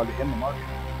line mod in the market.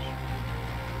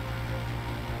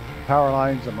 Power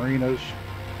lines, the marinas.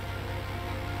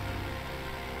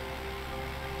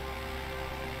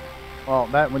 Well,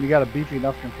 that when you got a beefy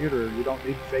enough computer, you don't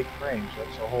need fake frames.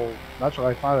 That's the whole. That's what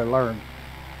I finally learned.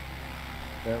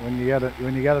 That when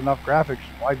you got enough graphics,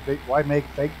 why make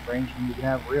fake frames when you can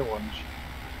have real ones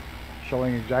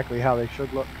showing exactly how they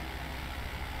should look?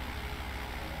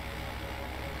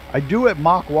 I do at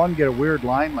Mach 1 get a weird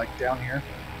line like down here.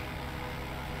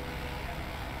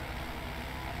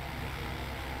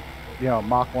 You know,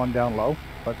 Mach 1 down low,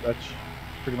 but that's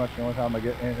pretty much the only time I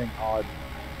get anything odd.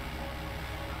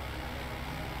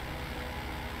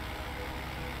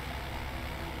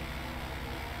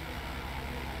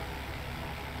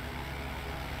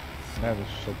 That is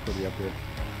so pretty up here.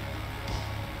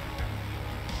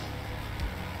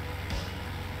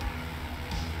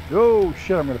 Oh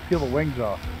shit, I'm gonna peel the wings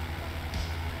off.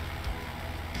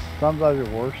 Sometimes it's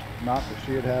worse not to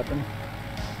see it happen.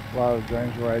 A lot of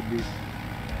times where I'd be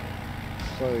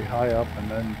slightly high up and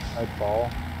then I'd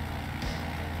fall.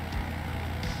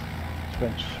 It's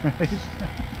been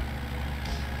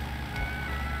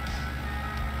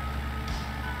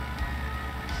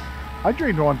I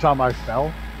dreamed one time I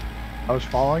fell. I was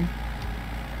falling.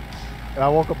 And I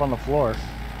woke up on the floor.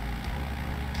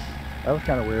 That was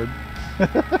kind of weird. I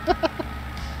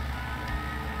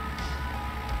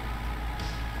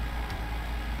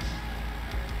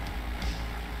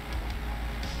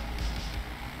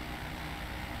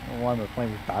don't know why my plane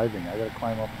is diving. I gotta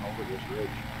climb up and over this ridge.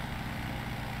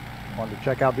 I wanted to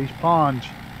check out these ponds.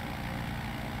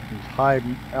 These high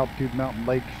altitude mountain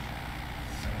lakes.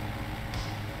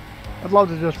 I'd love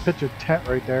to just pitch a tent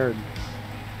right there and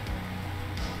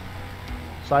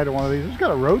side of one of these. It's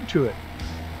got a road to it.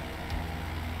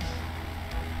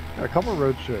 Got a couple of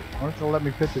roads to it. I wonder if they'll let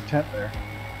me pitch a tent there.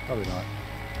 Probably not.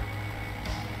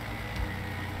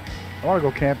 I want to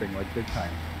go camping like big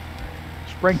time.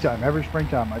 Springtime, every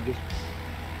springtime I just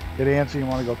get antsy and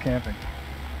want to go camping.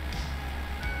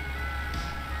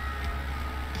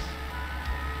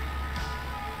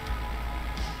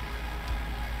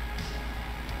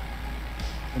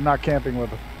 I'm not camping with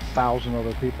 1,000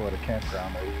 other people at a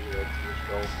campground. I usually just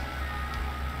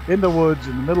go in the woods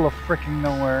in the middle of fricking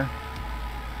nowhere.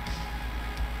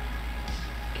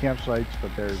 Campsites,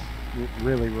 but they're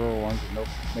really rural ones with no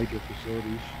major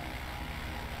facilities.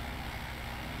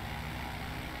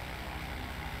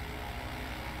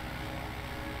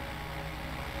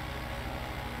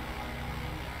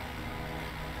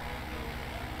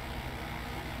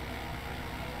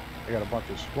 I got a bunch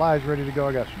of supplies ready to go.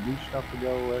 I got some new stuff to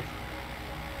go with.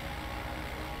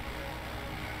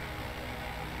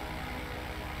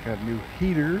 Got a new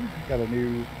heater. Got a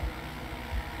new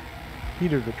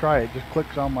heater to try. It just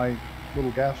clicks on my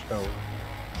little gas stove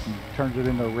and turns it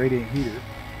into a radiant heater.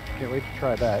 Can't wait to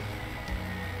try that.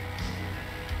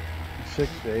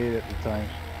 6 to 8 at the time.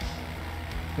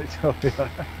 So, yeah.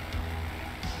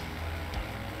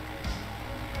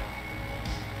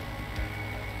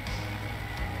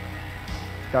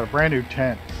 Got a brand new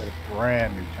tent. Got a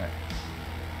brand new tent.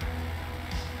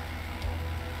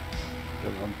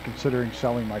 Because I'm considering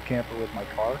selling my camper with my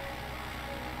car.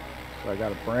 So I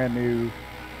got a brand new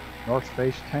North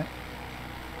Face tent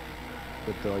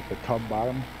with like the tub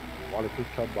bottom, waterproof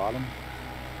tub bottom.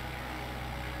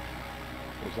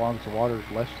 As long as the water is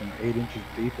less than 8 inches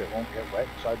deep, it won't get wet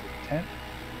inside the tent.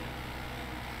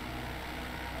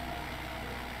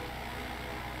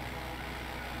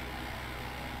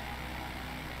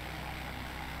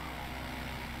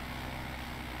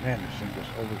 Man, this thing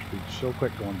just overspeeds so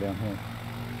quick going downhill.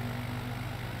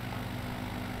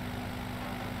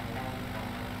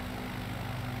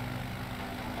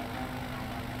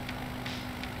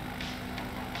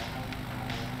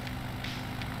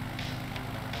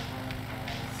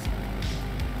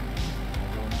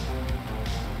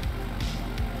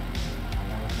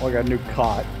 Well, I got a new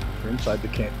cot for inside the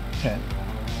tent. I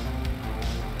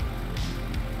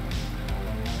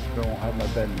won't have my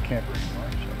bed in the camper anymore.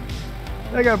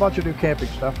 So I got a bunch of new camping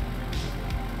stuff.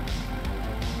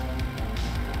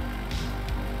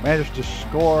 Managed to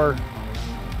score a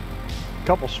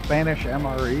couple Spanish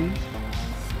MREs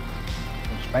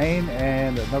from Spain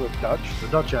and another Dutch. The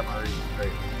Dutch MRE is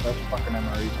great. Best fucking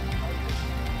MREs on the market.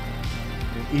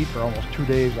 You can eat for almost 2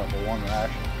 days off of one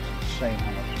ration. It's insane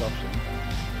how much stuff's in.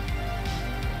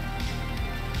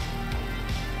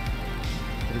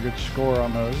 Get a good score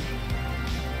on those.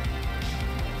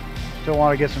 Still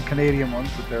want to get some Canadian ones,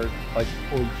 but they're like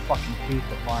pulling fucking teeth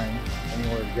to find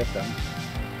anywhere to get them.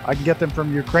 I can get them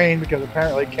from Ukraine because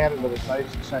apparently Canada was nice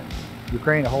and sent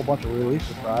Ukraine a whole bunch of relief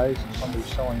supplies, and somebody's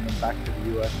selling them back to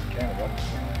the US and Canada.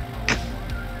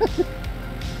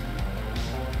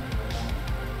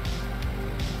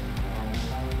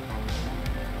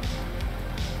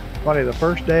 Funny, the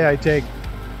first day I take,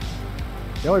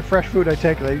 the only fresh food I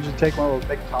take is I usually take one of those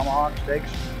big tomahawk steaks.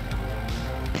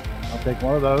 I'll take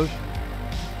one of those.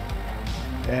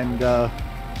 And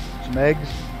some eggs,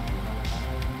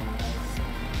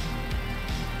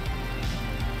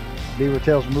 beaver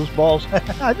tails, and moose balls.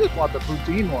 I just want the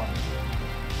poutine one.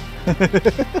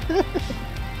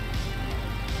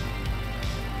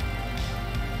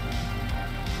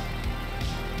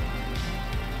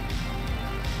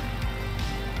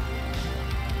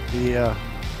 Yeah,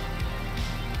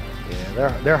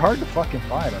 they're hard to fucking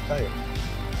find, I'll tell you.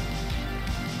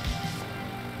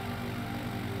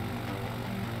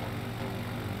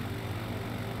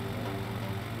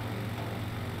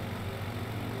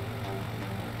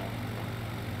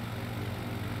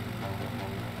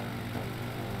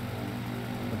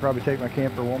 Probably take my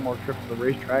camper one more trip to the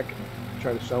racetrack and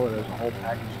try to sell it as a whole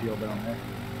package deal down there.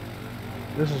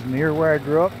 This is near where I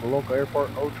grew up, the local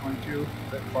airport, 022, a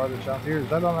bit farther south here. Is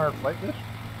that on our flight list?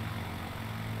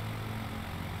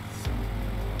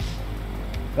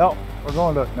 No, we're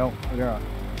going to, no, we're not.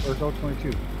 Where's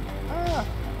 022? Ah,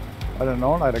 I'd have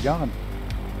known, I'd have gone.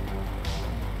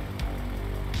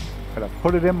 Gotta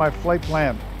put it in my flight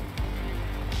plan.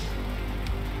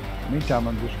 Meantime,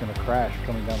 I'm just going to crash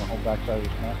coming down the whole backside of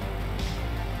this mountain.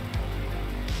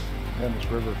 Down this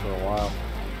river for a while.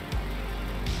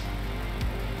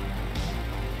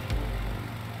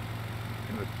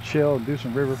 Gonna chill and do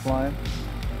some river flying.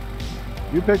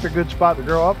 You picked a good spot to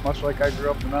grow up, much like I grew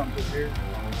up in the mountains up here.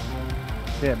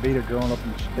 Can't beat it growing up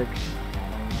in the sticks.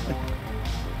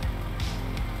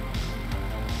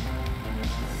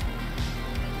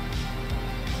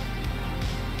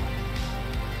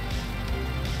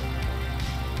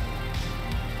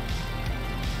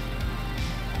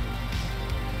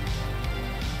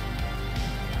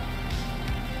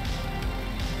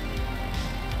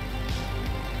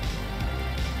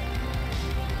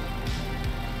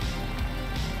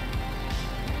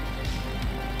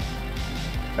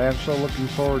 I am so looking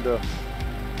forward to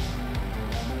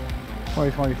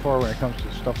 2024 when it comes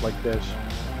to stuff like this.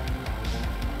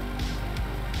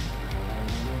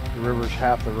 The river's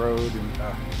half the road, and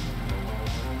I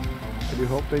do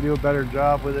hope they do a better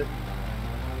job with it.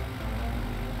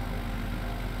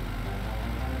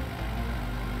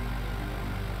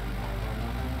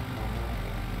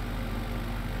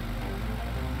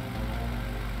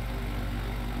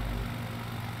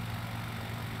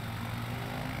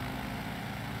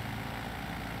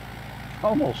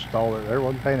 Almost stalled it there.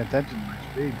 Wasn't paying attention to my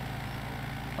speed.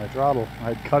 My throttle.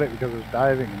 I had cut it because I was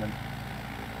diving and then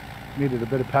needed a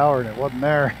bit of power and it wasn't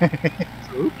there.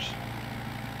 Oops.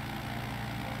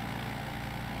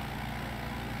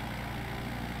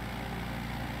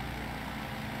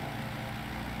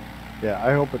 Yeah,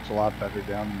 I hope it's a lot better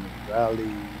down in the valleys.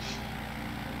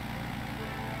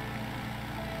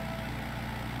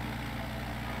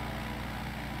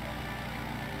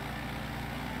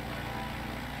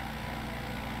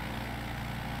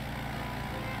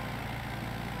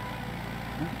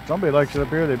 Somebody likes it up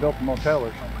here. They built a motel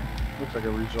or something. Looks like a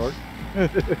resort.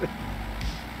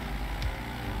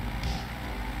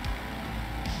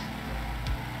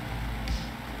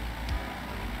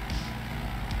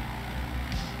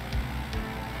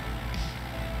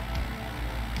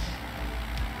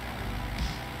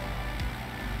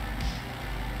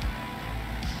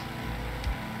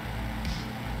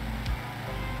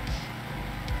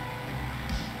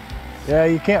 Yeah,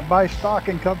 you can't buy stock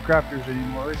in Cub Crafters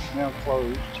anymore. It's now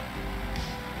closed.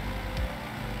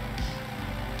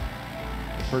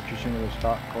 The purchasing of the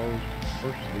stock closed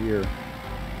first of the year.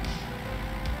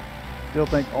 Still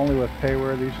think only with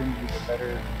payware these things will get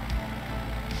better.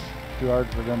 Too hard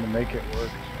for them to make it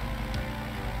work.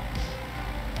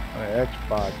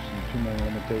 Xbox and too many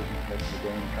limitations making the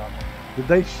gaming console. Did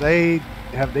they say,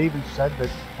 have they even said that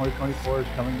 2024 is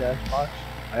coming to Xbox?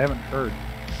 I haven't heard.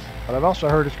 But I've also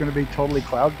heard it's going to be totally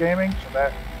cloud gaming, so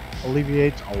that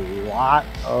alleviates a lot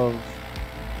of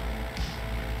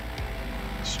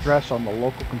stress on the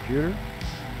local computer.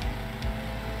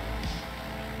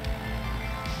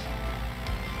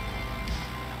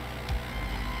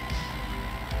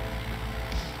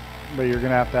 But you're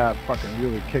going to have fucking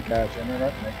really kick-ass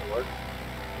internet to make it work.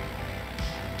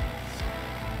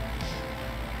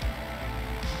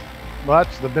 Well,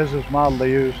 that's the business model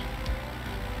they use.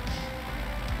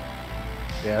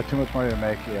 Yeah, too much money to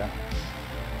make, yeah.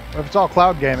 But if it's all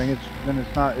cloud gaming, then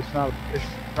it's not a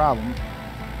problem.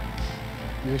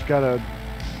 You just gotta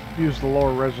use the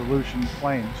lower resolution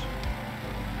planes.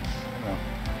 You know,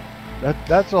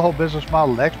 that's the whole business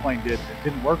model that X-Plane did. It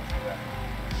didn't work for them.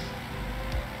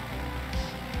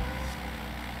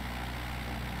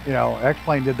 You know,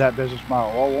 X-Plane did that business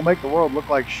model. Well, we'll make the world look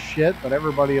like shit, but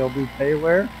everybody will do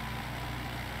payware.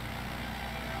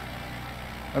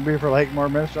 I'll be here for like more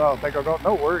minutes, so I'll think I'll go.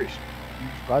 No worries. I'm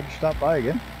glad you stopped by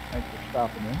again. Thanks for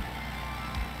stopping in.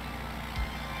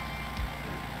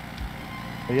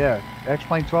 But yeah,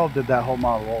 X-Plane 12 did that whole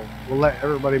model. We'll let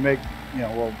everybody make, you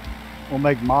know, we'll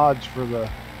make mods for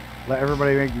let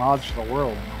everybody make mods for the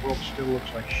world. And the world still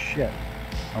looks like shit.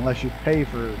 Unless you pay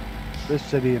for this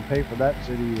city and pay for that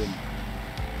city. And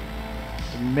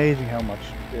it's amazing how much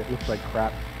it looks like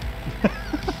crap.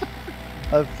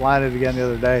 I was flying it again the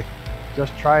other day.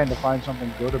 Just trying to find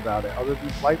something good about it. Other than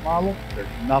flight model, there's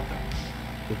nothing.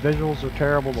 The visuals are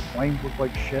terrible. The planes look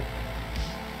like shit.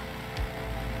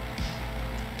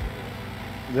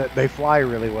 They fly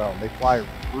really well. They fly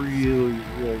really,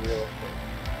 really, really quick.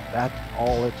 That's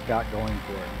all it's got going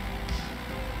for it.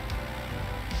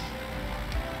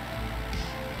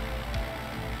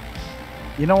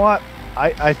 You know what?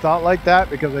 I thought like that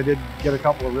because I did get a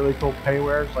couple of really cool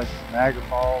paywares like Niagara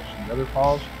Falls and the other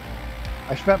falls.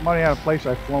 I spent money on a place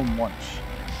I've flown once.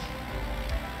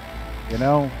 You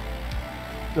know?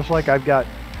 Just like I've got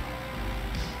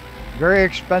very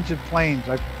expensive planes.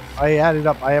 I added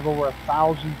up. I have over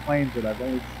 1,000 planes that I've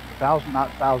only...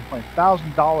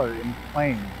 $1,000 in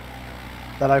planes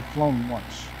that I've flown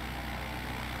once.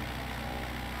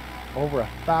 Over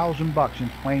 $1,000 in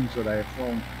planes that I have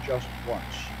flown just once.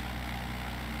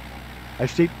 I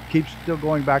keep still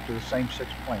going back to the same 6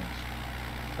 planes.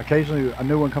 Occasionally a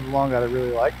new one comes along that I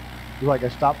really like. It's like I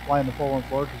stopped flying the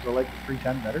 414 because I like the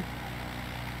 310 better.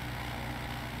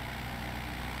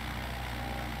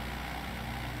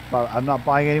 But I'm not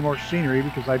buying any more scenery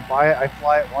because I buy it, I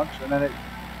fly it once, and then it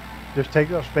just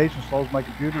takes up space and slows my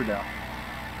computer down.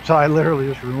 So I literally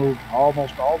just removed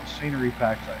almost all the scenery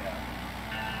packs I have.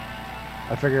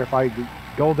 I figure if I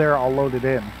go there, I'll load it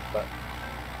in. But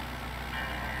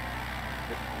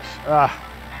I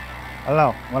don't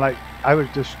know. When I was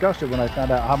disgusted when I found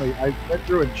out how many. I went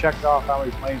through and checked off how many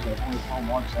planes I've only flown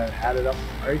once and added up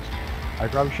the price. I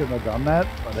probably shouldn't have done that,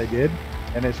 but I did,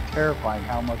 and it's terrifying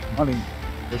how much money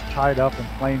is tied up in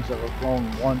planes that were flown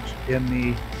once in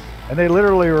the. And they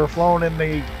literally were flown in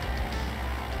the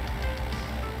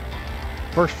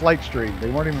first flight stream. They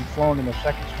weren't even flown in the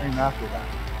second stream after that.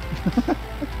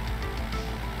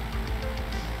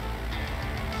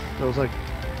 So it was like,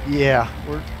 yeah,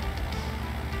 we're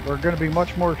going to be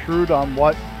much more shrewd on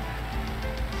what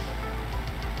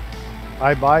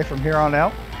I buy from here on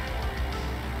out.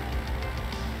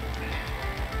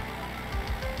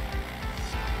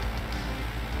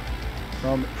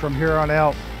 From here on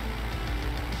out,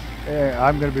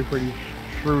 I'm going to be pretty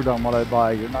shrewd on what I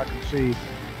buy. You're not going to see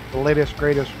the latest,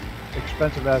 greatest,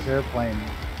 expensive-ass airplane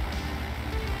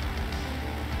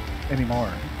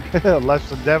anymore. Unless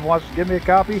the dev wants to give me a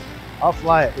copy, I'll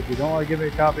fly it. If you don't want to give me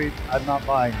a copy, I'm not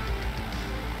buying it.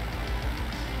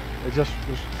 It just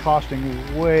was costing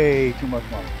way too much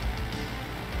money.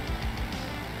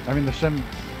 I mean, the sim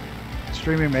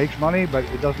streaming makes money, but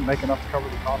it doesn't make enough to cover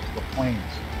the cost of the planes.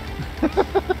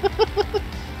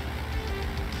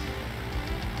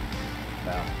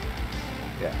 No.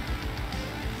 Yeah.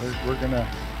 We're gonna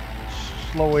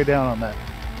slow way down on that.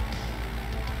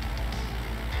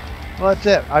 Well, that's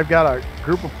it. I've got a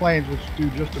group of planes which do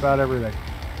just about everything.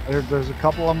 There's a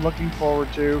couple I'm looking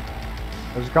forward to.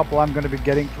 There's a couple I'm going to be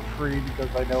getting for free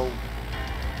because I know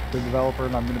the developer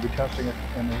and I'm going to be testing it,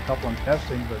 and there's a couple I'm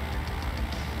testing, but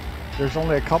there's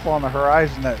only a couple on the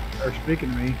horizon that are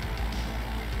speaking to me.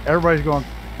 Everybody's going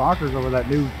bonkers over that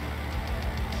new,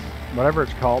 whatever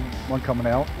it's called, one coming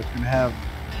out. It's going to have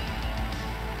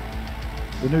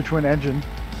the new twin engine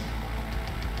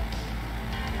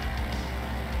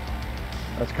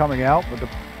that's coming out, but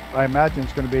I imagine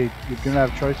it's going to be, you're going to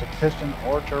have a choice of piston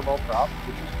or turboprop,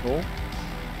 which is cool.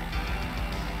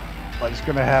 But it's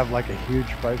going to have like a huge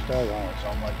price tag on it, so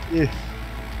I'm like, eh.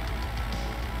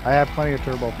 I have plenty of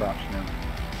turboprops now.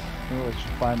 Let's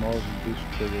find those and do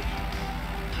some figures.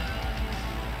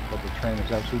 But the train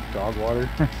is absolute dog water.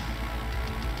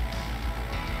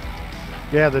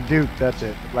 Yeah, the Duke, that's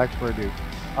it. The Black Square Duke.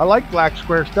 I like Black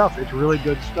Square stuff. It's really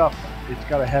good stuff. It's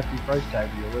got a hefty price tag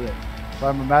deal with it. So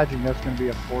I'm imagining that's going to be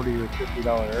a $40 or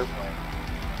 $50 airplane.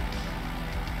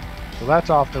 So that's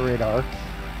off the radar.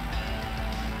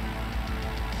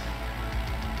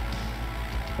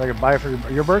 So I can buy it for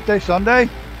your birthday Sunday?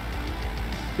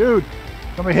 Dude,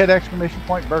 somebody hit exclamation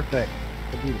point birthday.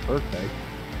 Could be the birthday.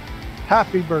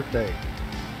 Happy birthday.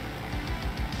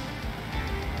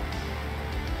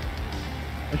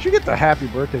 I should get the happy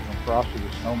birthday from Frosty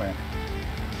the Snowman.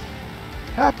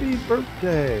 Happy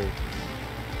birthday.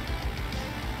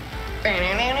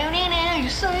 You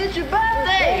say it's your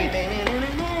birthday.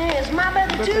 It's my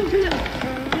birthday too. Is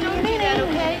that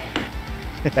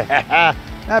okay?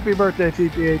 Happy birthday,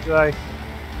 TPHI.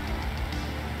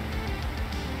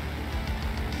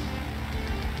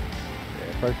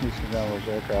 Yeah, first needs to come down those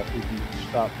aircraft. You can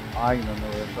stop eyeing them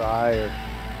over so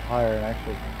higher and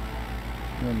actually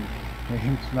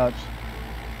it's nuts.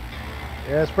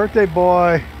 Yeah, it's birthday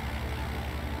boy.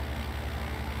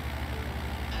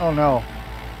 Oh no.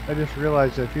 I just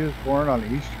realized that if he was born on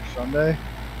Easter Sunday,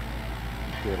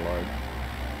 good Lord.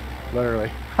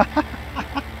 Literally.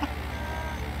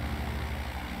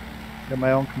 Got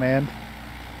my own command.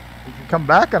 If you come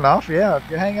back enough, yeah, if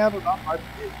you hang out enough,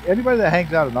 anybody that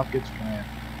hangs out enough gets a command.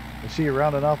 If I see you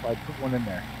around enough, I put one in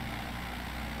there.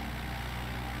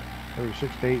 Every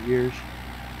 6 to 8 years.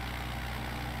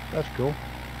 That's cool.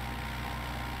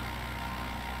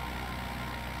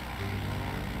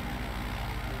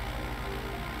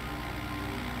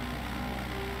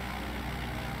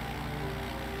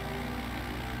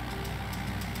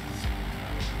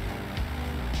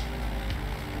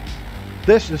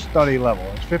 This is study level.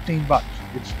 It's 15 bucks.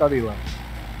 It's study level.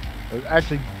 It was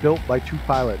actually built by 2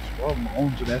 pilots. One of them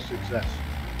owns an S6S.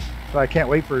 So I can't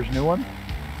wait for his new one.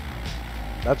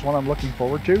 That's one I'm looking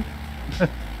forward to.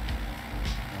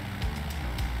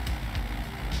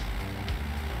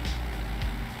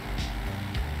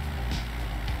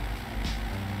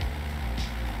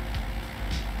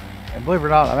 And believe it or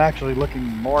not, I'm actually looking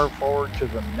more forward to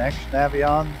the next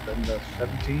Navion than the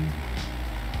 17.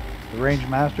 The Range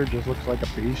Master just looks like a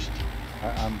beast.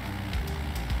 I'm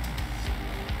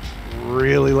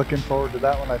really looking forward to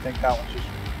that one. I think that one's just...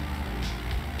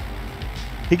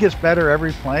 He gets better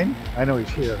every plane. I know he's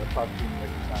here. I'm talking to him like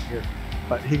he's not here.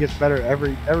 But he gets better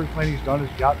every plane he's done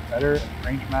has gotten better. And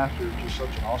Range Master is just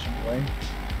such an awesome plane.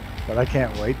 But I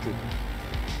can't wait to...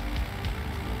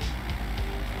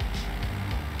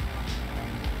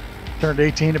 Turned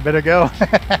 18 a bit ago.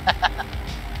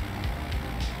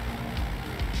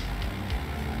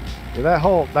 Yeah,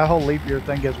 that whole leap year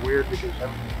thing gets weird because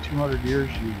every 200 years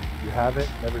you have it,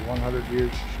 every 100 years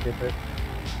you skip it,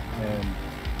 and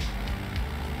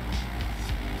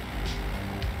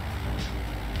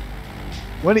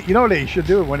when you know what he should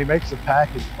do when he makes the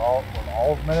package with all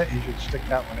of them in it, he should stick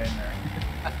that one in there.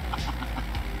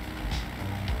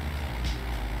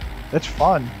 It's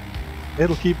fun.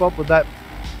 It'll keep up with that.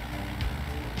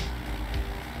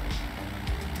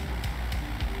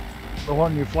 The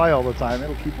one you fly all the time,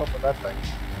 it'll keep up with that thing.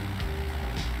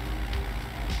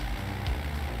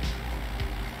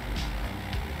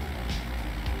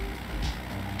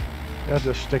 I'll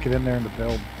just stick it in there in the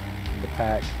build, in the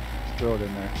pack. Just throw it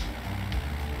in there.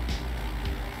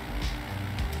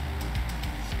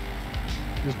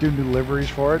 Just do new liveries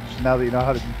for it. So now that you know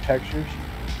how to do textures,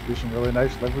 do some really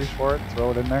nice liveries for it.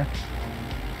 Throw it in there.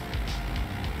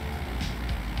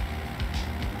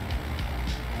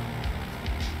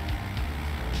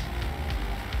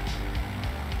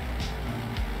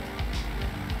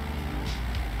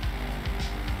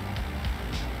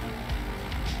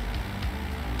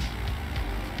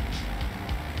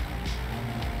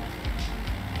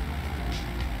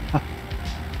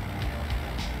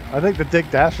 I think the Dick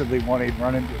Dastardly one, he'd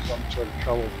run into some sort of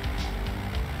trouble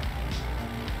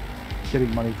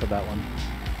getting money for that one.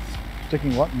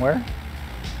 Sticking what and where?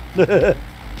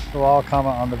 So I'll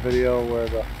comment on the video where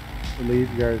the lead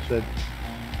guy said,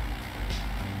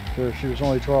 so she was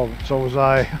only 12, and so was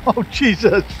I. Oh,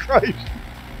 Jesus Christ.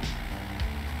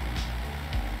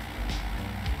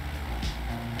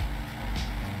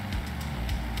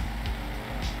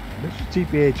 Mrs.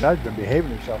 TPH has been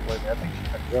behaving herself lately. I think she's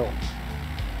been ill.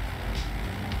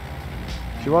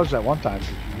 She was at one time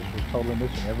because she just was totally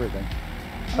missing everything.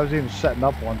 I was even setting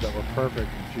up ones that were perfect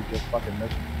and she just fucking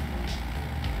missed them.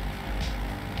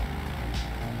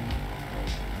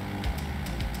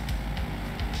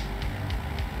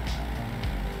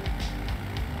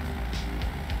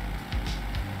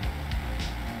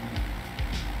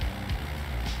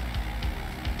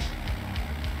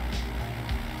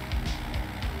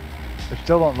 I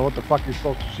still don't know what the fuck you're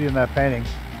supposed to see in that painting.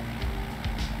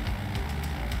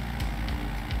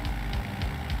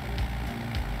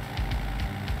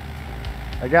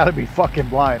 I gotta be fucking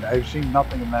blind. I've seen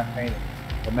nothing in that painting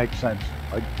that makes sense.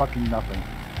 Like fucking nothing.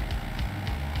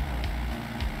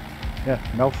 Yeah,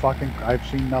 no fucking, I've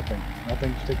seen nothing.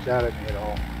 Nothing sticks out at me at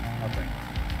all. Nothing.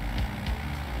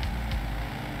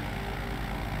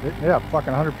 Yeah,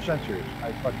 fucking 100% serious.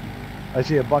 I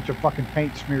see a bunch of fucking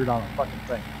paint smeared on a fucking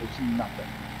thing. I see nothing.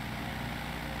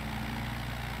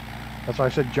 That's why I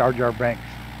said Jar Jar Banks.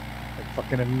 I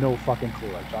fucking have no fucking clue.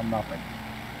 I saw nothing.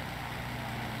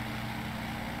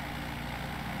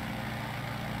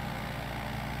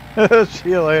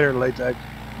 See you later, Latex.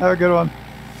 Have a good one.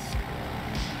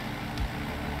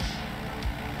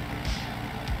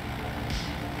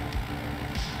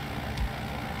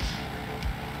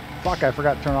 Fuck, I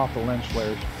forgot to turn off the lens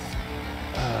flares.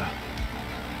 I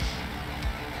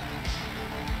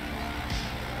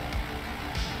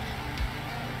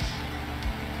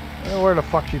don't know where the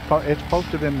fuck it's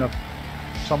posted in the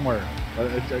somewhere.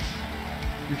 But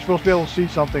you're supposed to be able to see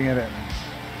something in it.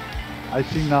 I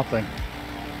see nothing.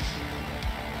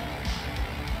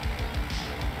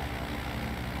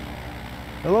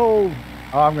 Hello.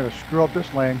 Oh, I'm gonna screw up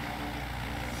this lane.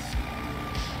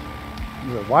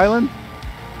 Is it Wyland?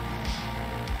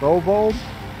 Prevold?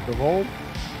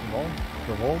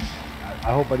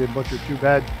 I hope I didn't butcher it too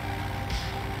bad.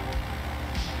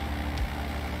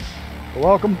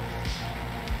 Welcome.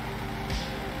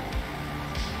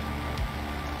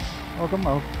 Welcome.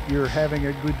 I hope you're having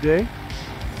a good day.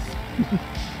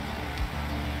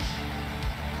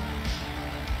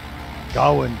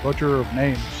 Gowan, butcher of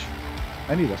names.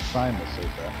 I need a sign that says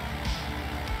that.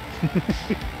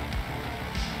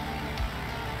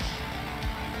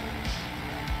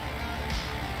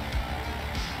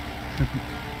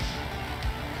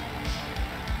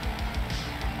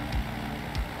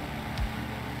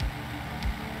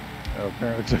 Oh,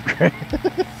 apparently it's upgrade.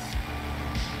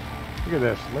 Look at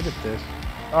this. Look at this.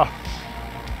 Oh.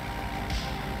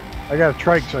 I got a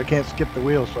trike, so I can't skip the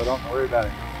wheels, so I don't worry about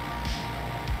it.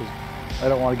 I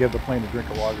don't want to give the plane a drink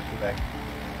of water today.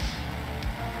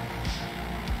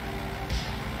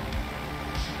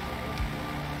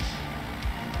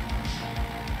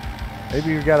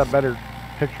 Maybe you got a better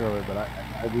picture of it, but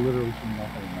I've literally seen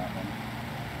nothing in that one.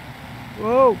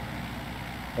 Whoa!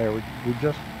 There, we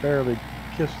just barely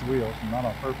kissed the wheels, and not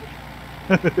on purpose.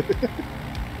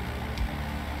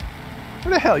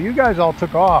 Where the hell? You guys all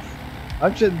took off.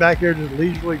 I'm sitting back here just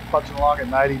leisurely putzing along at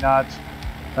 90 knots,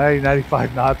 90,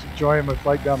 95 knots, enjoying my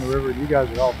flight down the river, and you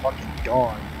guys are all fucking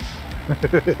gone.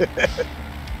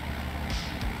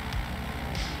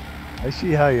 I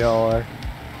see how y'all are.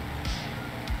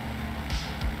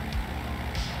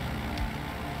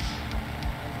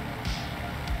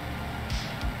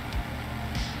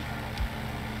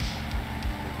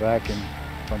 Back in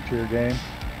Frontier game.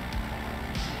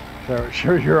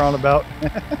 Sure you're on about.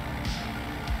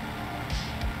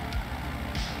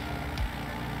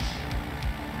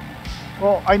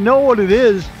 Well, I know what it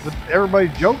is, but everybody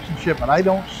jokes and shit, but I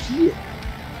don't see it.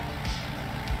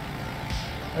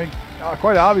 I mean,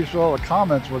 quite obvious with all the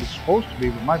comments what it's supposed to be,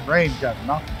 but my brain's got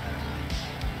nothing.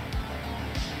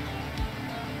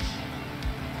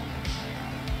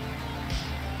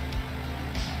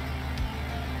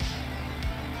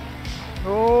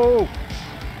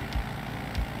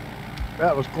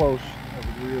 That was close. That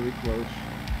was really close.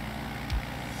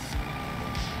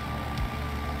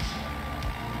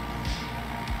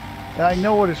 And I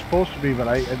know what it's supposed to be, but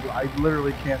I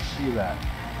literally can't see that.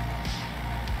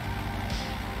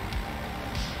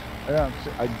 I don't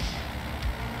see,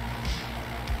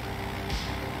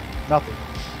 nothing.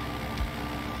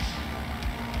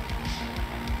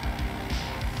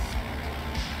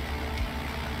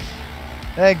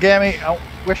 Hey, Gammy, I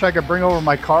wish I could bring over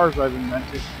my cars I've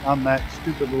invented on that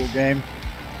stupid little game.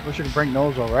 Wish I could bring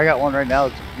those over. I got one right now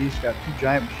that's a beast, got 2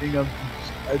 giant machine guns.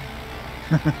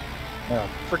 Yeah,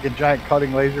 freaking giant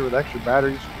cutting laser with extra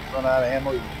batteries. Run out of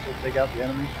ammo, you can still take out the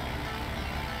enemies.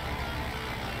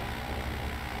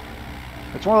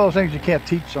 It's one of those things you can't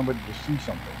teach somebody to see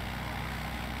something.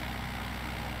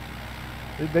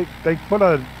 They put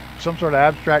some sort of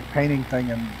abstract painting thing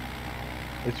and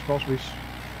it's supposed to be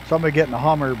somebody getting a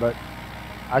Hummer, but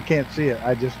I can't see it.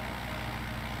 I just...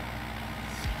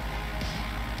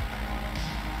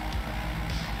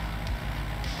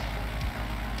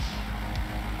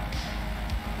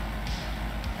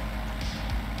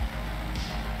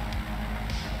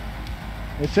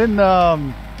 It's in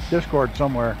Discord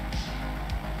somewhere.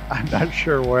 I'm not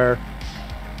sure where.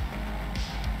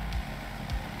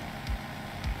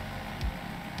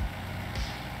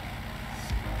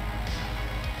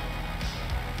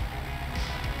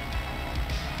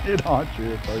 It haunts you,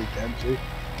 that's all you can see.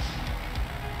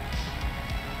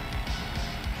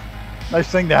 Nice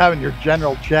thing to have in your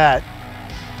general chat.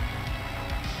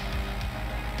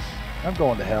 I'm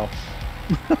going to hell.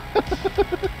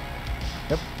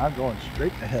 Yep, I'm going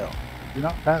straight to hell. Do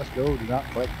not pass go, do not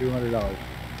collect $200.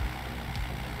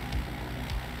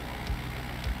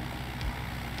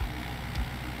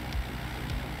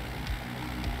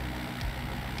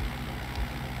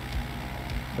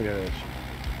 Look at this.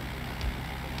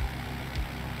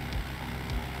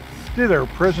 It's either a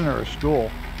prison or a school.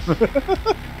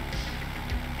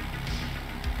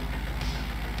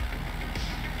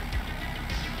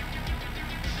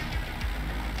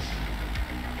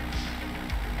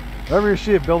 Whenever you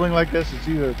see a building like this, it's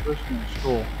either a prison or a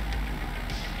school.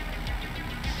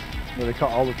 Where they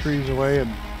cut all the trees away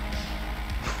and...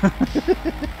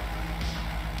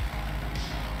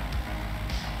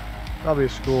 Probably a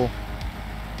school.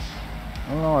 I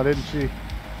don't know, I didn't see.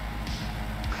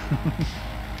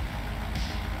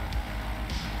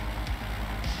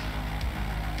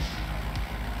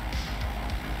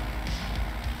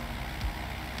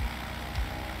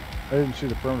 I didn't see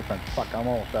the perimeter fence. Fuck, I'm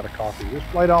almost out of coffee. This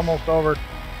flight almost over.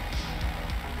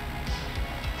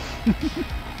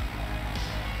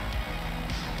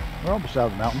 We're almost out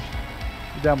of the mountains.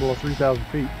 We're down below 3,000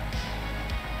 feet.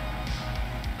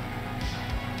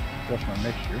 That's my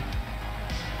mixture.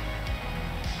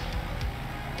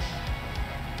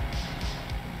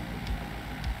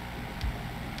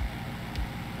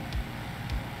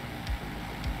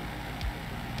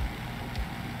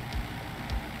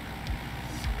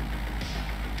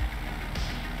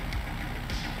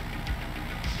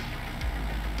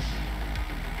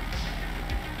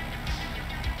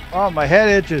 Oh, my head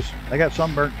itches. I got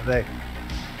sunburnt today.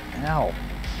 Ow.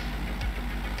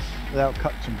 Without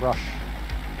cutting some brush.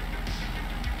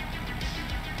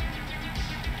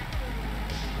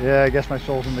 Yeah, I guess my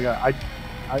soul's in the guy.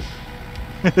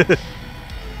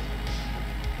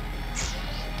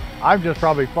 I'm just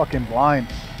probably fucking blind.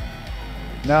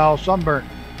 No, sunburnt.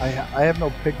 I have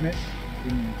no pigment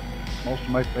in most of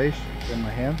my face and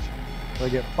my hands. So I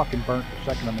get fucking burnt the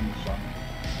second I'm in the sun.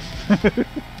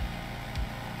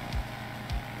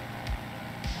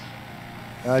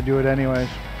 I do it anyways.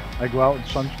 I go out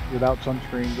without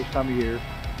sunscreen this time of year.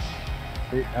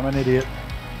 I'm an idiot.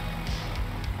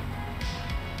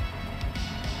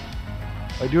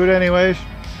 I do it anyways.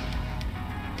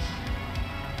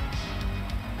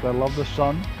 I love the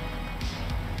sun.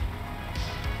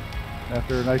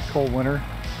 After a nice cold winter.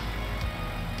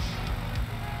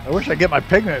 I wish I get my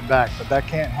pigment back, but that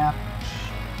can't happen.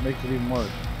 It makes it even worse.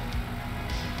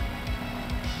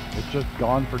 It's just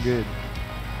gone for good.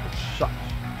 It sucks.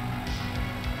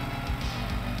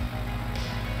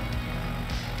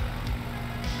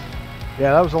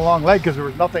 Yeah, that was a long leg because there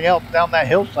was nothing else down that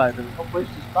hillside. There was no place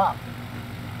to stop.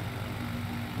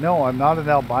 No, I'm not an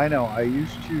albino. I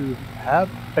used to have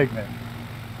pigment,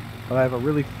 but I have a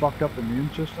really fucked up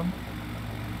immune system.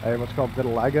 I have what's called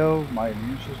vitiligo. My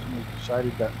immune system has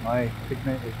decided that my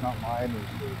pigment is not mine.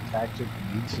 It attacks it,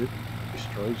 eats it,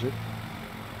 destroys it,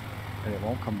 and it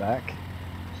won't come back.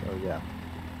 So yeah,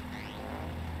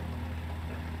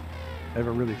 I have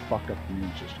a really fucked up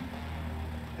immune system.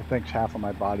 It thinks half of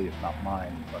my body is not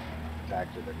mine, but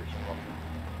attacks it every so often.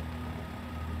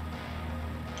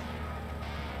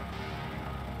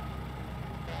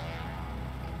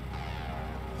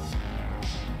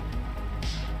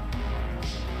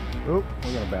 Oh,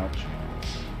 we're gonna bounce.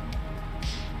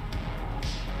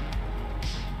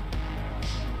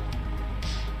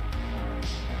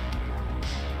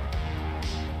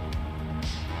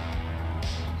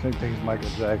 Same thing as Michael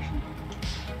Jackson.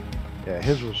 Yeah,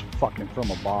 his was fucking from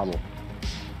a bottle.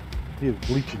 He was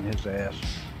bleaching his ass.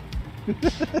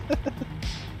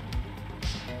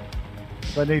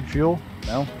 If I need fuel,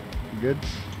 no, I'm good.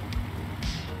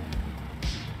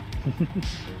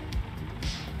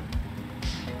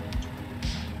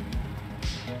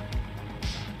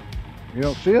 You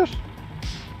don't see us?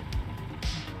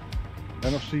 I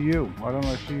don't see you. Why don't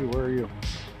I see you? Where are you?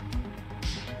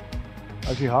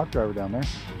 I see Hawk Driver down there.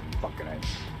 Fucking A.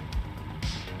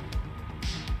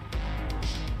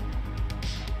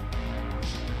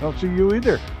 Don't see you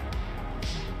either.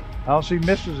 I don't see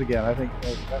misses again. I think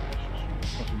that misses. I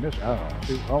don't see miss. I don't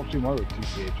know. I don't see one of the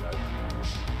TCHIs.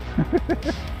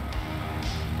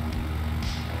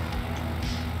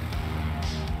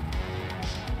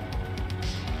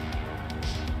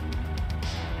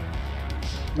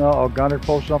 No, Gunner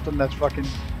post something that's fucking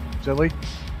silly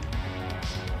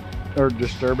or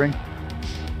disturbing.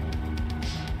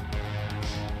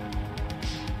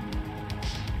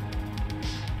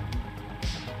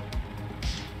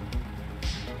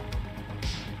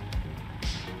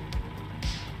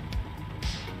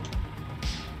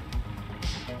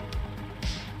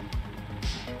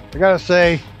 I gotta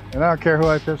say, and I don't care who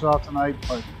I piss off tonight,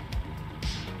 but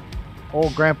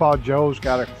old Grandpa Joe's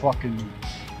gotta fucking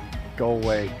go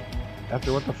away.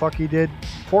 After what the fuck he did,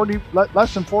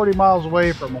 less than 40 miles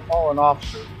away from a fallen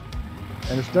officer,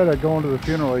 and instead of going to the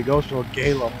funeral, he goes to a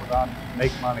gala put on to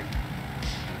make money.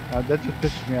 That just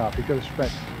pisses me off. He could have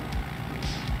spent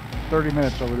 30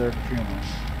 minutes over there at the funeral,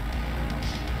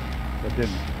 but didn't.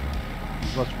 He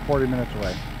was less than 40 minutes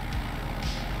away.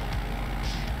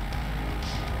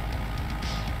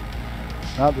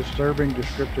 Not disturbing,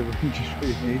 descriptive, or just what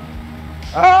you need.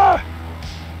 Ah!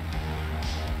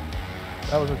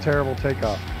 That was a terrible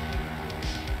takeoff.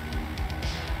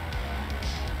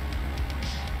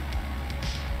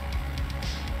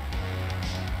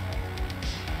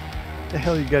 What the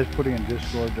hell are you guys putting in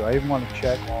Discord? Do I even want to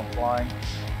check while I'm flying?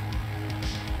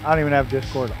 I don't even have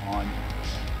Discord on.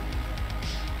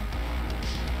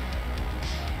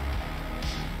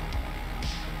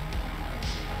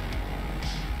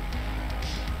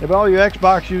 Yeah, but all you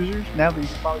Xbox users, now that you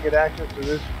can probably get access to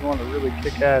this, if you want to really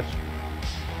kick-ass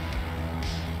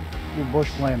new bush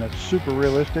plane that's super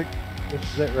realistic, this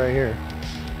is it right here.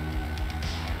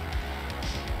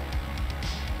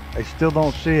 I still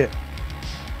don't see it.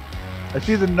 I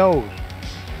see the nose.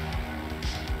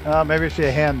 Maybe I see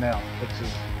a hand now. Let's see.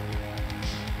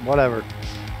 Whatever.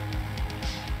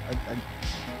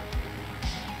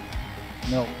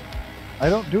 No. I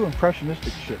don't do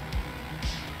impressionistic shit.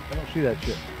 I don't see that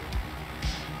shit.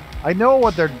 I know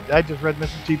what they're... I just read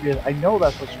Mr. TPS. I know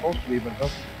that's what's supposed to be, but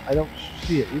I don't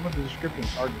see it. Even the description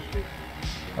is hard to see.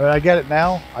 I mean, I get it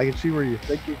now. I can see where you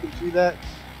think you can see that.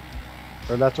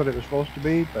 Or that's what it was supposed to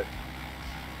be, but...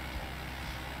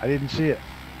 I didn't see it.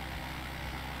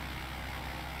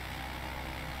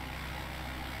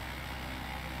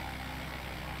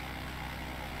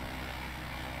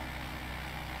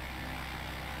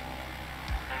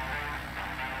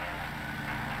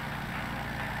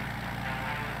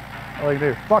 All I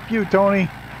can do, fuck you, Tony.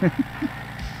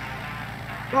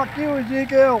 Fuck you,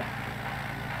 Ezekiel.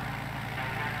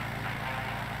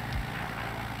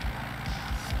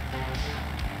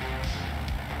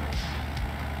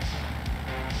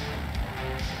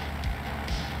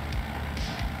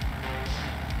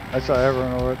 I saw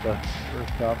everyone over at the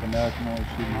first top, and now I can only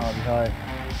see them hobby high.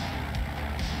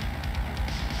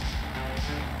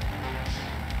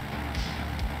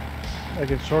 I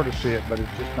can sort of see it, but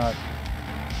it's just not.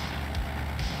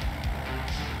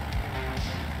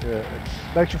 Yeah.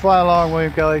 Thanks for flying along,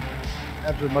 William Kelly.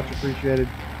 Absolutely much appreciated.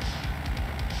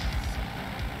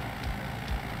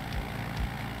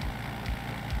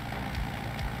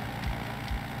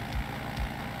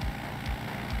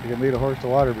 You can lead a horse to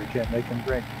water, but you can't make him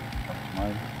drink. That's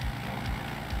mine.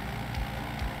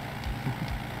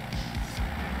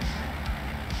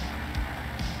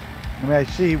 I mean, I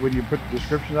see when you put the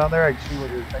descriptions on there, I can see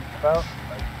what you're thinking about.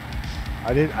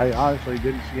 I honestly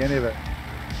didn't see any of it.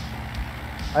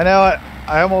 I know it.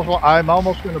 I'm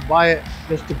almost going to buy it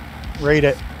just to rate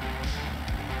it.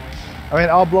 I mean,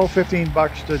 I'll blow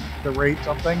 $15 to rate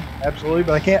something, absolutely,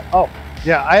 but I can't. Oh,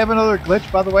 yeah, I have another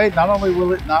glitch, by the way. Not only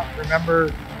will it not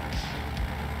remember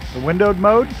the windowed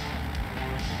mode,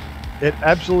 it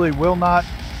absolutely will not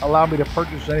allow me to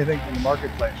purchase anything from the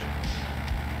marketplace.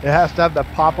 It has to have the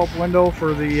pop-up window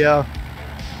for the so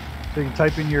you can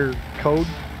type in your code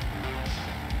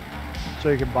so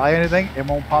you can buy anything. It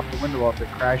won't pop the window up. It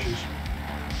crashes.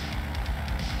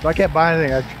 So I can't buy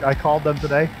anything. I called them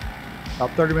today.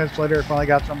 About 30 minutes later, I finally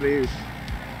got somebody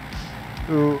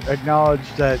who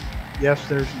acknowledged that, yes,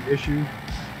 there's an issue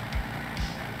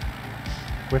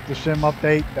with the sim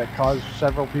update that caused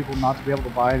several people not to be able to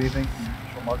buy anything from the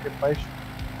official marketplace.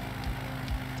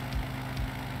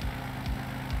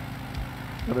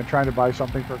 I've been trying to buy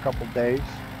something for a couple days.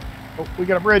 Oh, we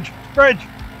got a bridge! Bridge!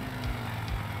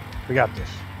 We got this.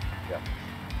 Yeah.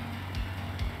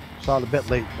 Saw it a bit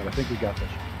late, but I think we got this.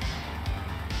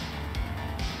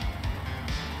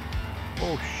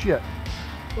 Oh shit.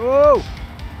 Oh!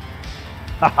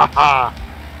 Ha ha ha!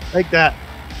 Take that.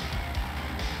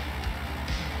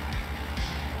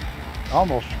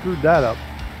 Almost screwed that up.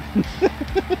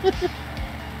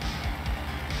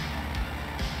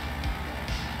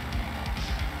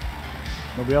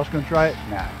 Nobody else gonna try it?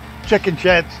 Nah. Chicken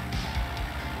sheds.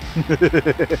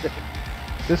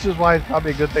 This is why it's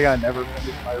probably a good thing I never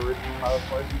finished my original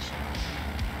pilot's license.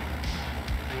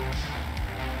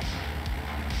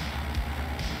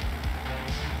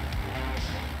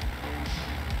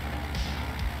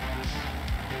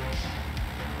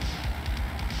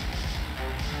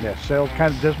 Yeah, sales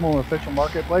kind of dismal in the official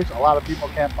marketplace. A lot of people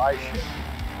can't buy shit.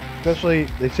 Especially,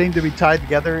 they seem to be tied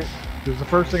together. Because the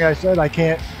first thing I said, I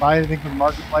can't buy anything from the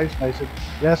marketplace. And I said,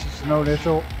 yes, it's no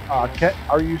initial.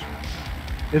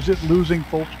 Is it losing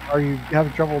full, are you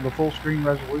having trouble with the full screen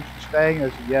resolution staying?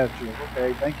 I said, yes. She goes,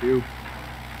 okay, thank you.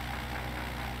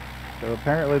 So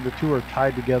apparently the two are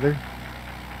tied together.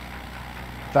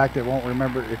 The fact that it won't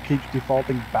remember, it keeps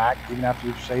defaulting back even after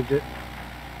you've saved it.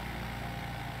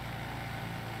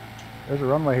 There's a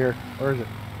runway here. Where is it?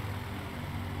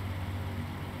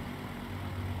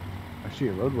 I see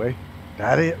a roadway.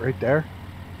 That it right there?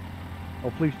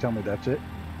 Oh, please tell me that's it.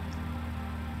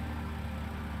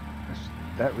 Is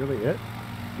that really it?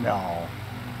 No.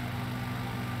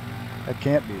 That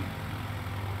can't be.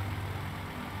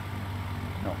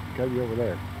 No, it's gotta be over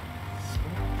there.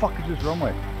 What the fuck is this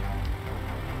runway?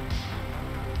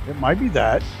 It might be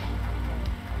that.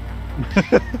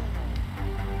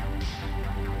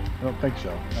 I don't think so.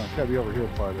 No, it's got to be over here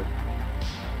farther.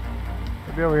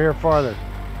 Got to be over here farther.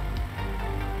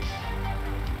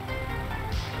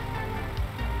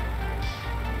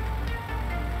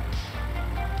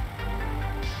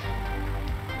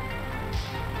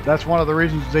 That's one of the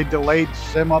reasons they delayed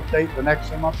sim update, the next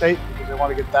sim update, because they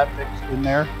want to get that fixed in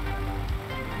there.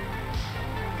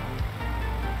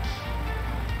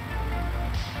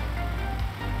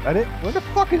 That it? Where the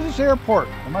fuck is this airport?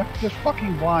 Am I just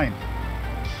fucking blind?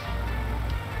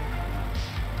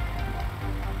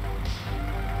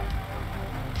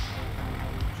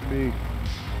 Be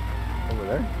over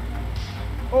there.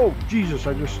 Oh Jesus,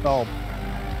 I just stalled.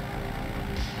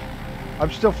 I'm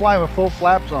still flying with full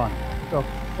flaps on. What the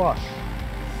fuck?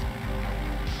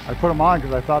 I put them on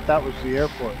because I thought that was the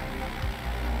airport.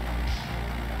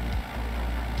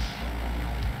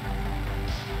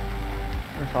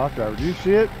 There's Hawk Driver. Do you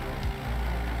see it?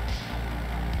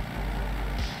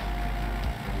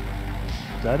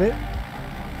 Is that it?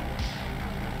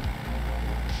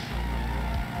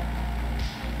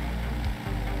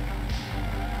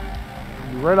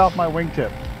 Right off my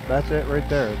wingtip. That's it right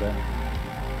there then.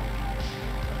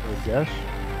 I guess.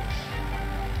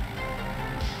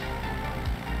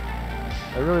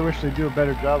 I really wish they'd do a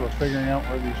better job of figuring out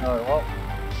where these are. Well,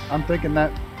 I'm thinking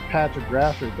that patch of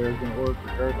grass right there is going to work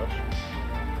regardless.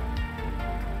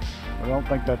 I don't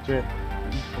think that's it. I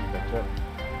don't think that's it.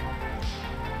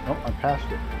 Nope, I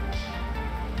passed it.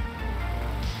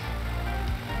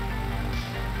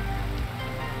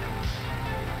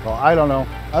 Well, I don't know.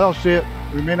 I don't see it.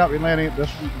 We may not be landing at this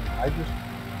one. I just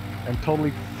am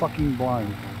totally fucking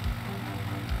blind.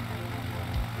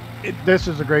 This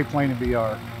is a great plane in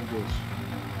VR. It is.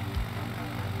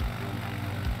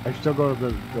 I still go to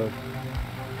the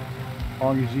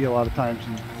Long EZ a lot of times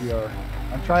in VR.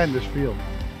 I'm trying this field.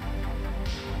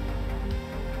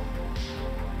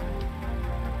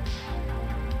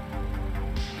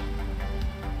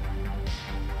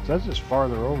 It says it's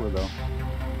farther over though.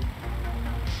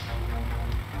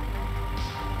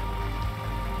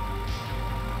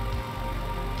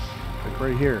 Like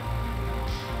right here.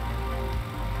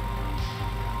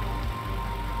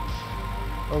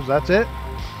 Oh, that's it?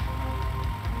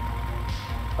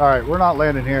 Alright, we're not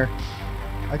landing here.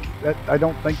 I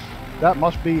don't think that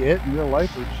must be it in real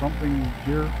life or something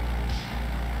here.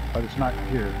 But it's not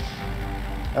here.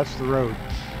 That's the road.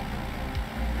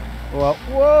 Well,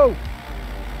 whoa!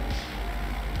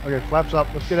 Okay, flaps up.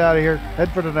 Let's get out of here.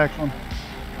 Head for the next one.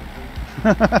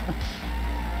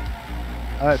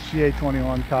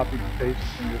 CA21 copied and pasted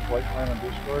from your flight plan on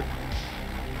Discord.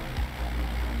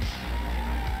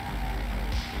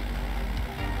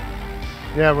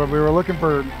 Yeah, but we were looking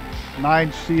for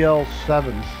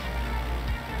 9CL7s.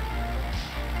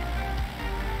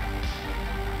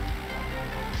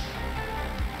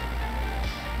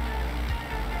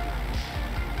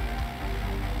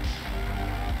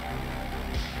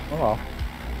 Oh well.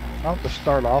 I'll have to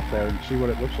start off there and see what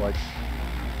it looks like.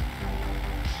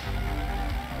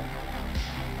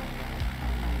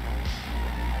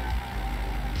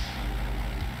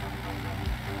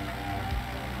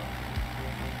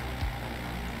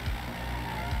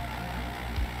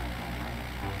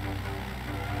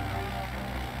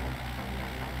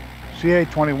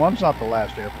 CA21's not the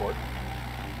last airport.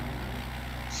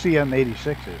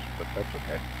 CM86 is, but that's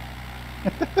okay.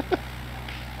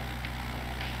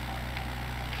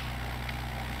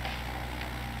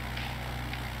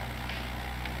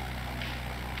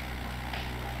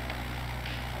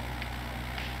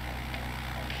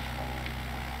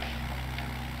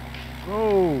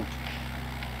 Oh!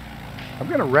 I'm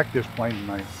gonna wreck this plane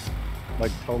tonight.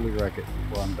 Like, totally wreck it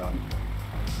before I'm done.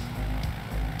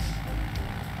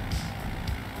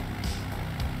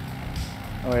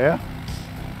 Oh yeah?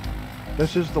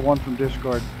 This is the one from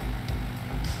Discord.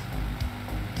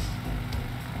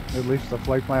 At least the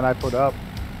flight plan I put up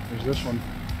is this one.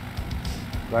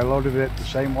 I loaded it, the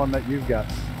same one that you've got.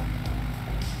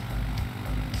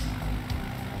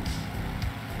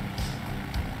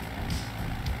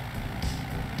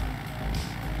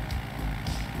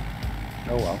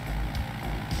 Oh well.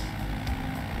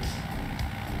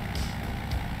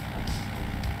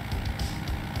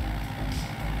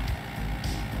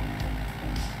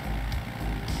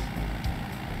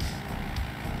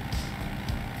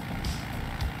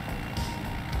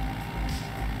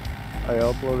 I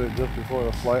uploaded it just before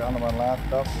the flight onto my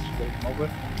laptop, just getting over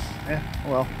it. Yeah,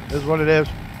 well, it is what it is.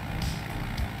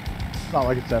 It's not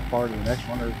like it's that far to the next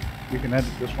one, or you can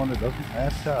edit this one, it doesn't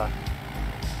matter.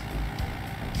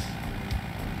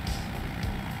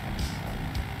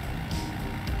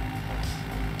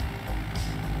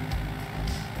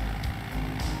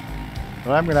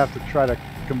 But I'm going to have to try to...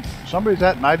 Somebody's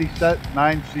at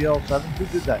 9CL7. Who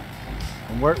did that?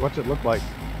 And what's it look like?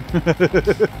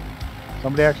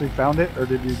 Somebody actually found it? Or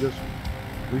did you just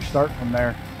restart from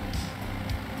there?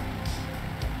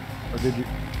 Or did you...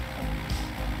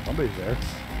 Somebody's there.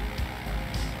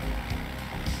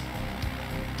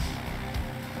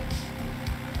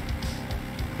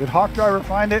 Did Hawk Driver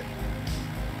find it?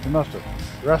 He must have.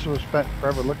 The rest of us spent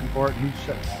forever looking for it, and he's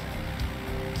sitting on it.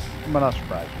 I'm not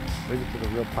surprised. Leave it to the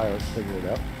real pilots to figure it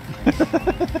out.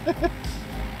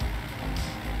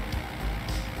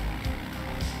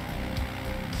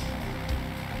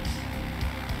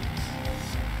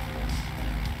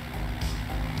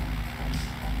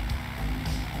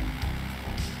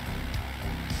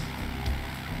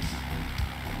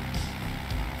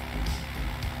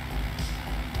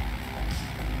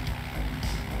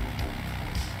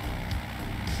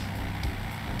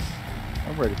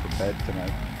 I'm ready for bed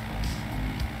tonight.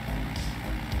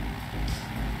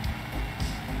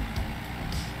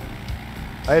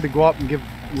 I had to go up and give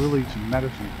Willie some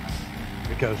medicine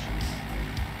because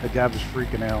the dad was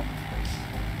freaking out.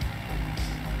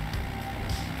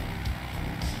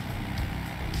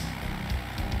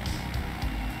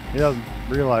 He doesn't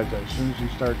realize that as soon as he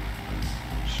starts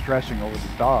stressing over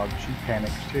the dog, she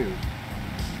panics too.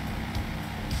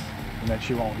 And then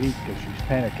she won't eat because she's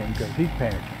panicking because he's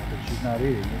panicking because she's not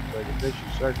eating. It's like a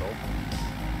vicious circle.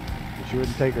 But she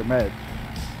wouldn't take her meds.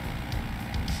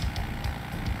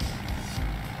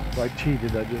 So I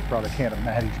cheated. I just brought a can of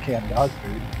Maddie's canned dog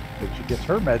food that she gets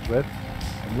her meds with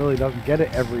and really doesn't get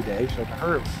it every day. So to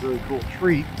her it was a really cool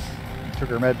treat. And took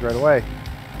her meds right away.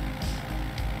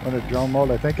 Went to drone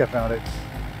mode. I think I found it.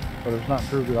 But it's not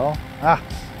improved at all. Ah.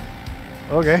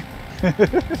 Okay.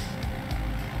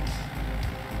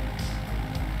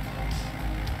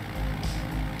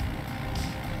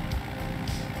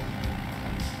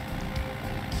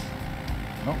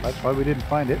 No, that's why we didn't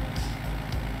find it.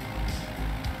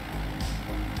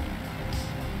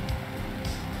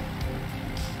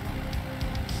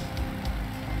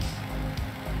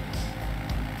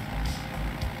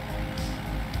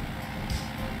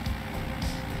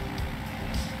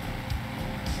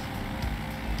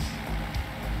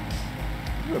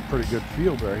 This is a pretty good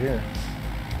field right here.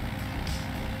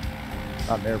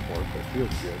 Not an airport, but it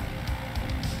feels good.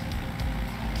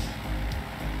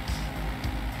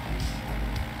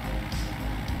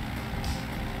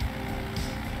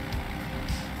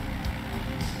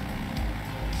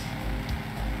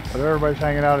 But everybody's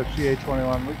hanging out at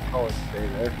CA21. We can call it a day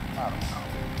there. I don't know.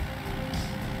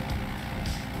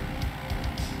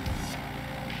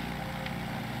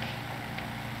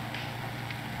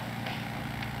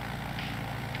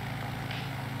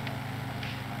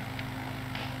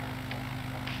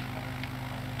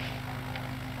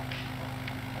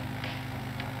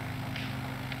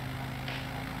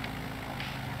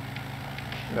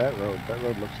 that road. That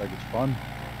road looks like it's fun.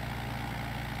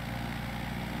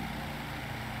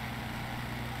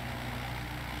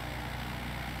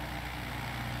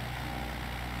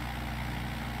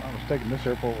 I was taking this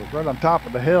airport was right on top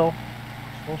of the hill.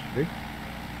 It's supposed to be.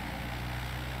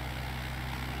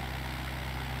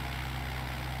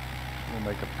 We'll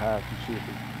make a path and see if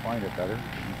we can find it better.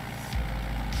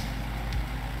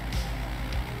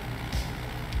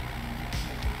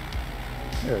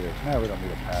 There it is. Now we don't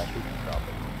need a pass. We can drop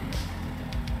it.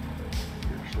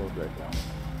 Here, slow drag down.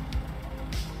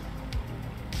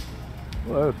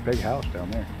 Well, there's a big house down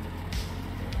there.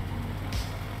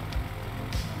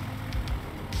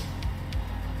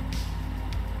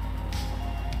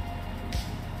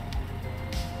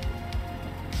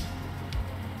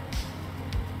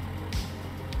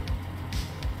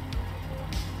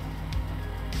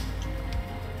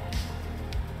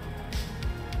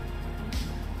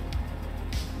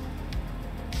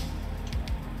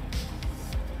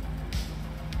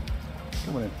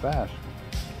 Coming in fast.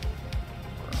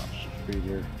 We're on speed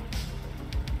here.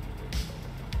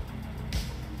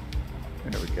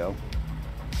 And there we go.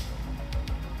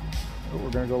 Oh, we're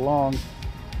gonna go long.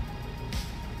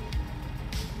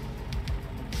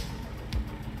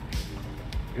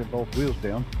 Get both wheels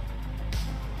down.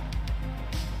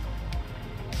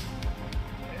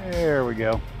 There we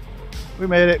go. We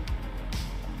made it.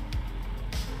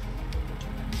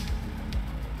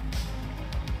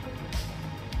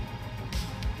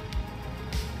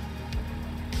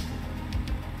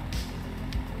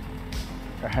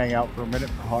 Hang out for a minute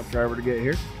for Hawk Driver to get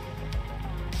here.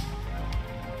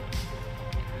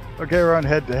 Okay, we're on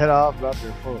head off about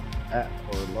there for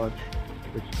lunch.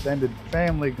 Extended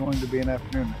family going to be an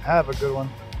afternoon. Have a good one.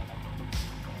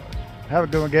 Have a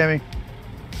good one, Gammy.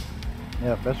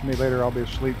 Yeah, best of me later. I'll be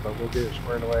asleep, but we'll get it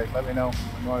squared away. Let me know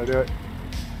when you want to do it.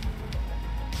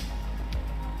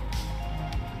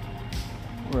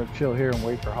 We're gonna chill here and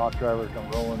wait for Hawk Driver to come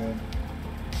rolling in.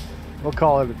 We'll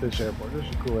call it at this airport. This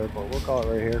is a cool airport. We'll call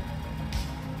it right here.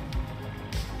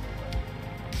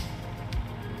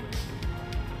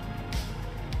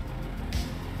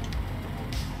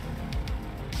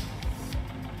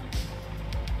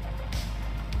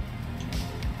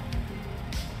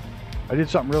 I did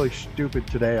something really stupid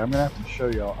today. I'm gonna have to show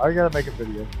y'all. I gotta make a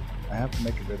video. I have to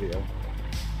make a video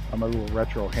on my little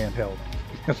retro handheld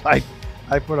because I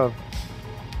put a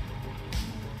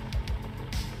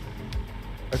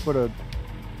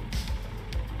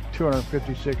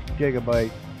 256 gigabyte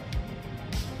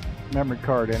memory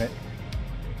card in it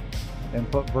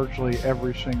and put virtually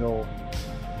every single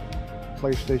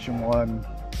PlayStation 1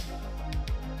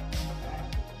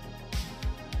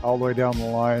 all the way down the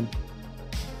line.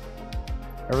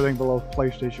 Everything below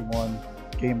PlayStation 1,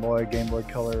 Game Boy, Game Boy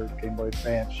Color, Game Boy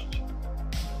Advanced,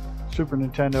 Super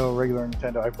Nintendo, regular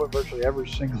Nintendo. I put virtually every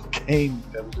single game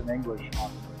that was in English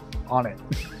on it.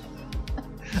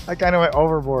 I kind of went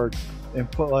overboard and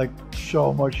put like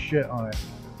so much shit on it.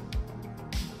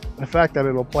 The fact that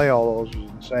it'll play all those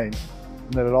was insane,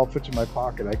 and that it all fits in my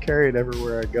pocket. I carry it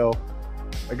everywhere I go.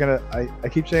 I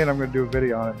keep saying I'm gonna do a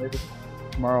video on it. Maybe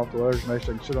tomorrow if the weather's nice, I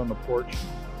can sit on the porch,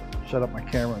 set up my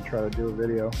camera, and try to do a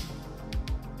video.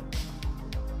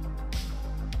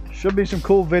 Should be some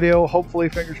cool video. Hopefully,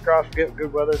 fingers crossed, we'll get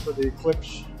good weather for the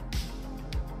eclipse.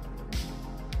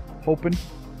 Hoping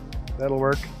that'll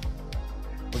work.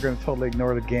 We're going to totally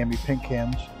ignore the gammy pink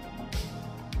cams.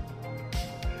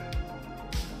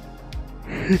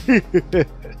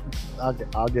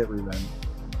 I'll get revenge.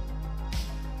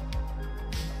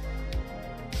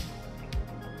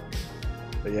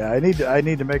 But yeah, I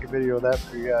need to make a video of that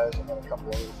for you guys. I got a couple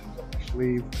other things up my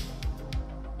sleeve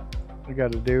I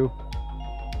got to do.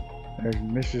 There's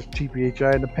Mrs.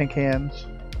 TPHI in the pink hands.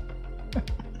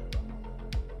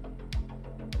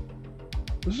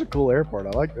 This is a cool airport. I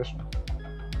like this one.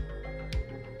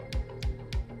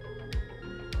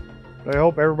 But I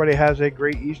hope everybody has a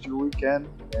great Easter weekend,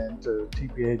 and to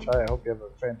TPHI, I hope you have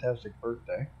a fantastic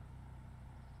birthday.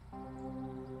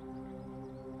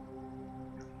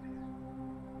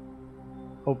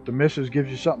 Hope the missus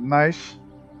gives you something nice.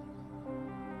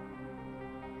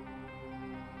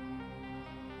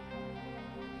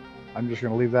 I'm just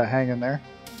going to leave that hanging there.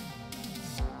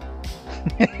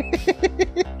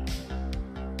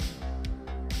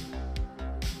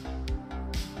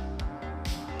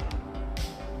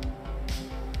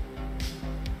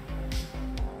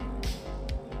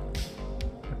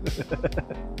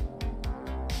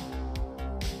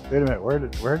 Wait a minute, where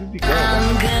did he go?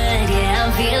 I'm good, yeah,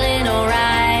 I'm feeling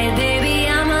alright, baby.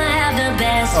 I'ma have the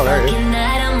best fucking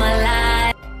night of my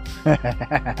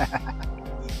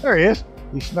life. There he is.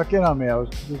 He snuck in on me. I was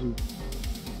busy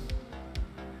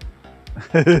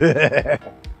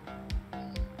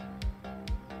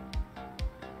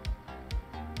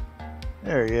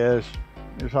There he is.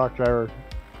 There's Hawk Driver.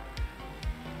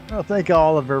 Well, thank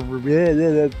Oliver. Fucking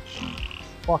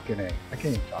A. I can't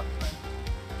even talk tonight.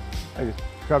 It's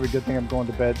probably a good thing I'm going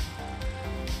to bed.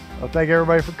 Well, thank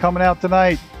everybody for coming out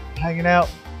tonight, hanging out.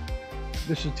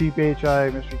 This is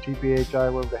TPHI, Mr.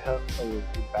 TPHI. Where the hell? Oh, your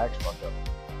bag's fucked up.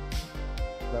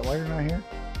 Is that why you're not here?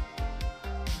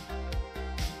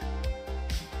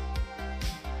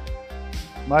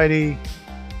 Mighty.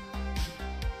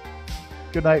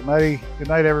 Good night, Mighty. Good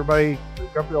night, everybody. The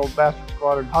Grumpy Old Bastard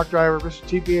Squadron. Hawk Driver,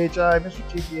 Mr. TPHI, Mr.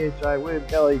 TPHI, William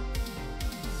Kelly,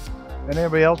 and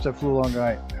everybody else that flew along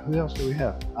tonight. Who else do we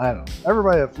have? I don't know.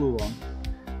 Everybody that flew along.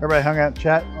 Everybody hung out and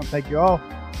chat. I want to thank you all.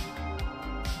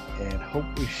 And hope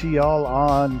we see y'all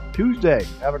on Tuesday.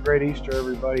 Have a great Easter,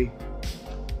 everybody.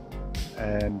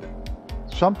 And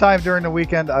sometime during the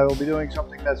weekend, I will be doing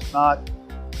something that's not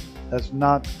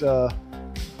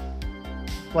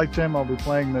Flight Sim. I'll be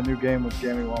playing the new game with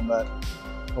Jamie Wombat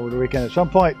over the weekend at some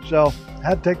point. So,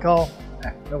 had to take a call.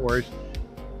 No worries.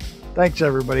 Thanks,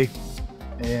 everybody.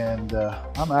 And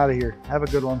I'm out of here. Have a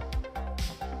good one.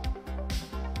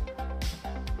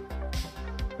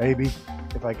 Maybe.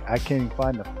 If I can't even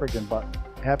find the friggin' button.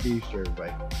 Happy Easter,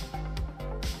 everybody.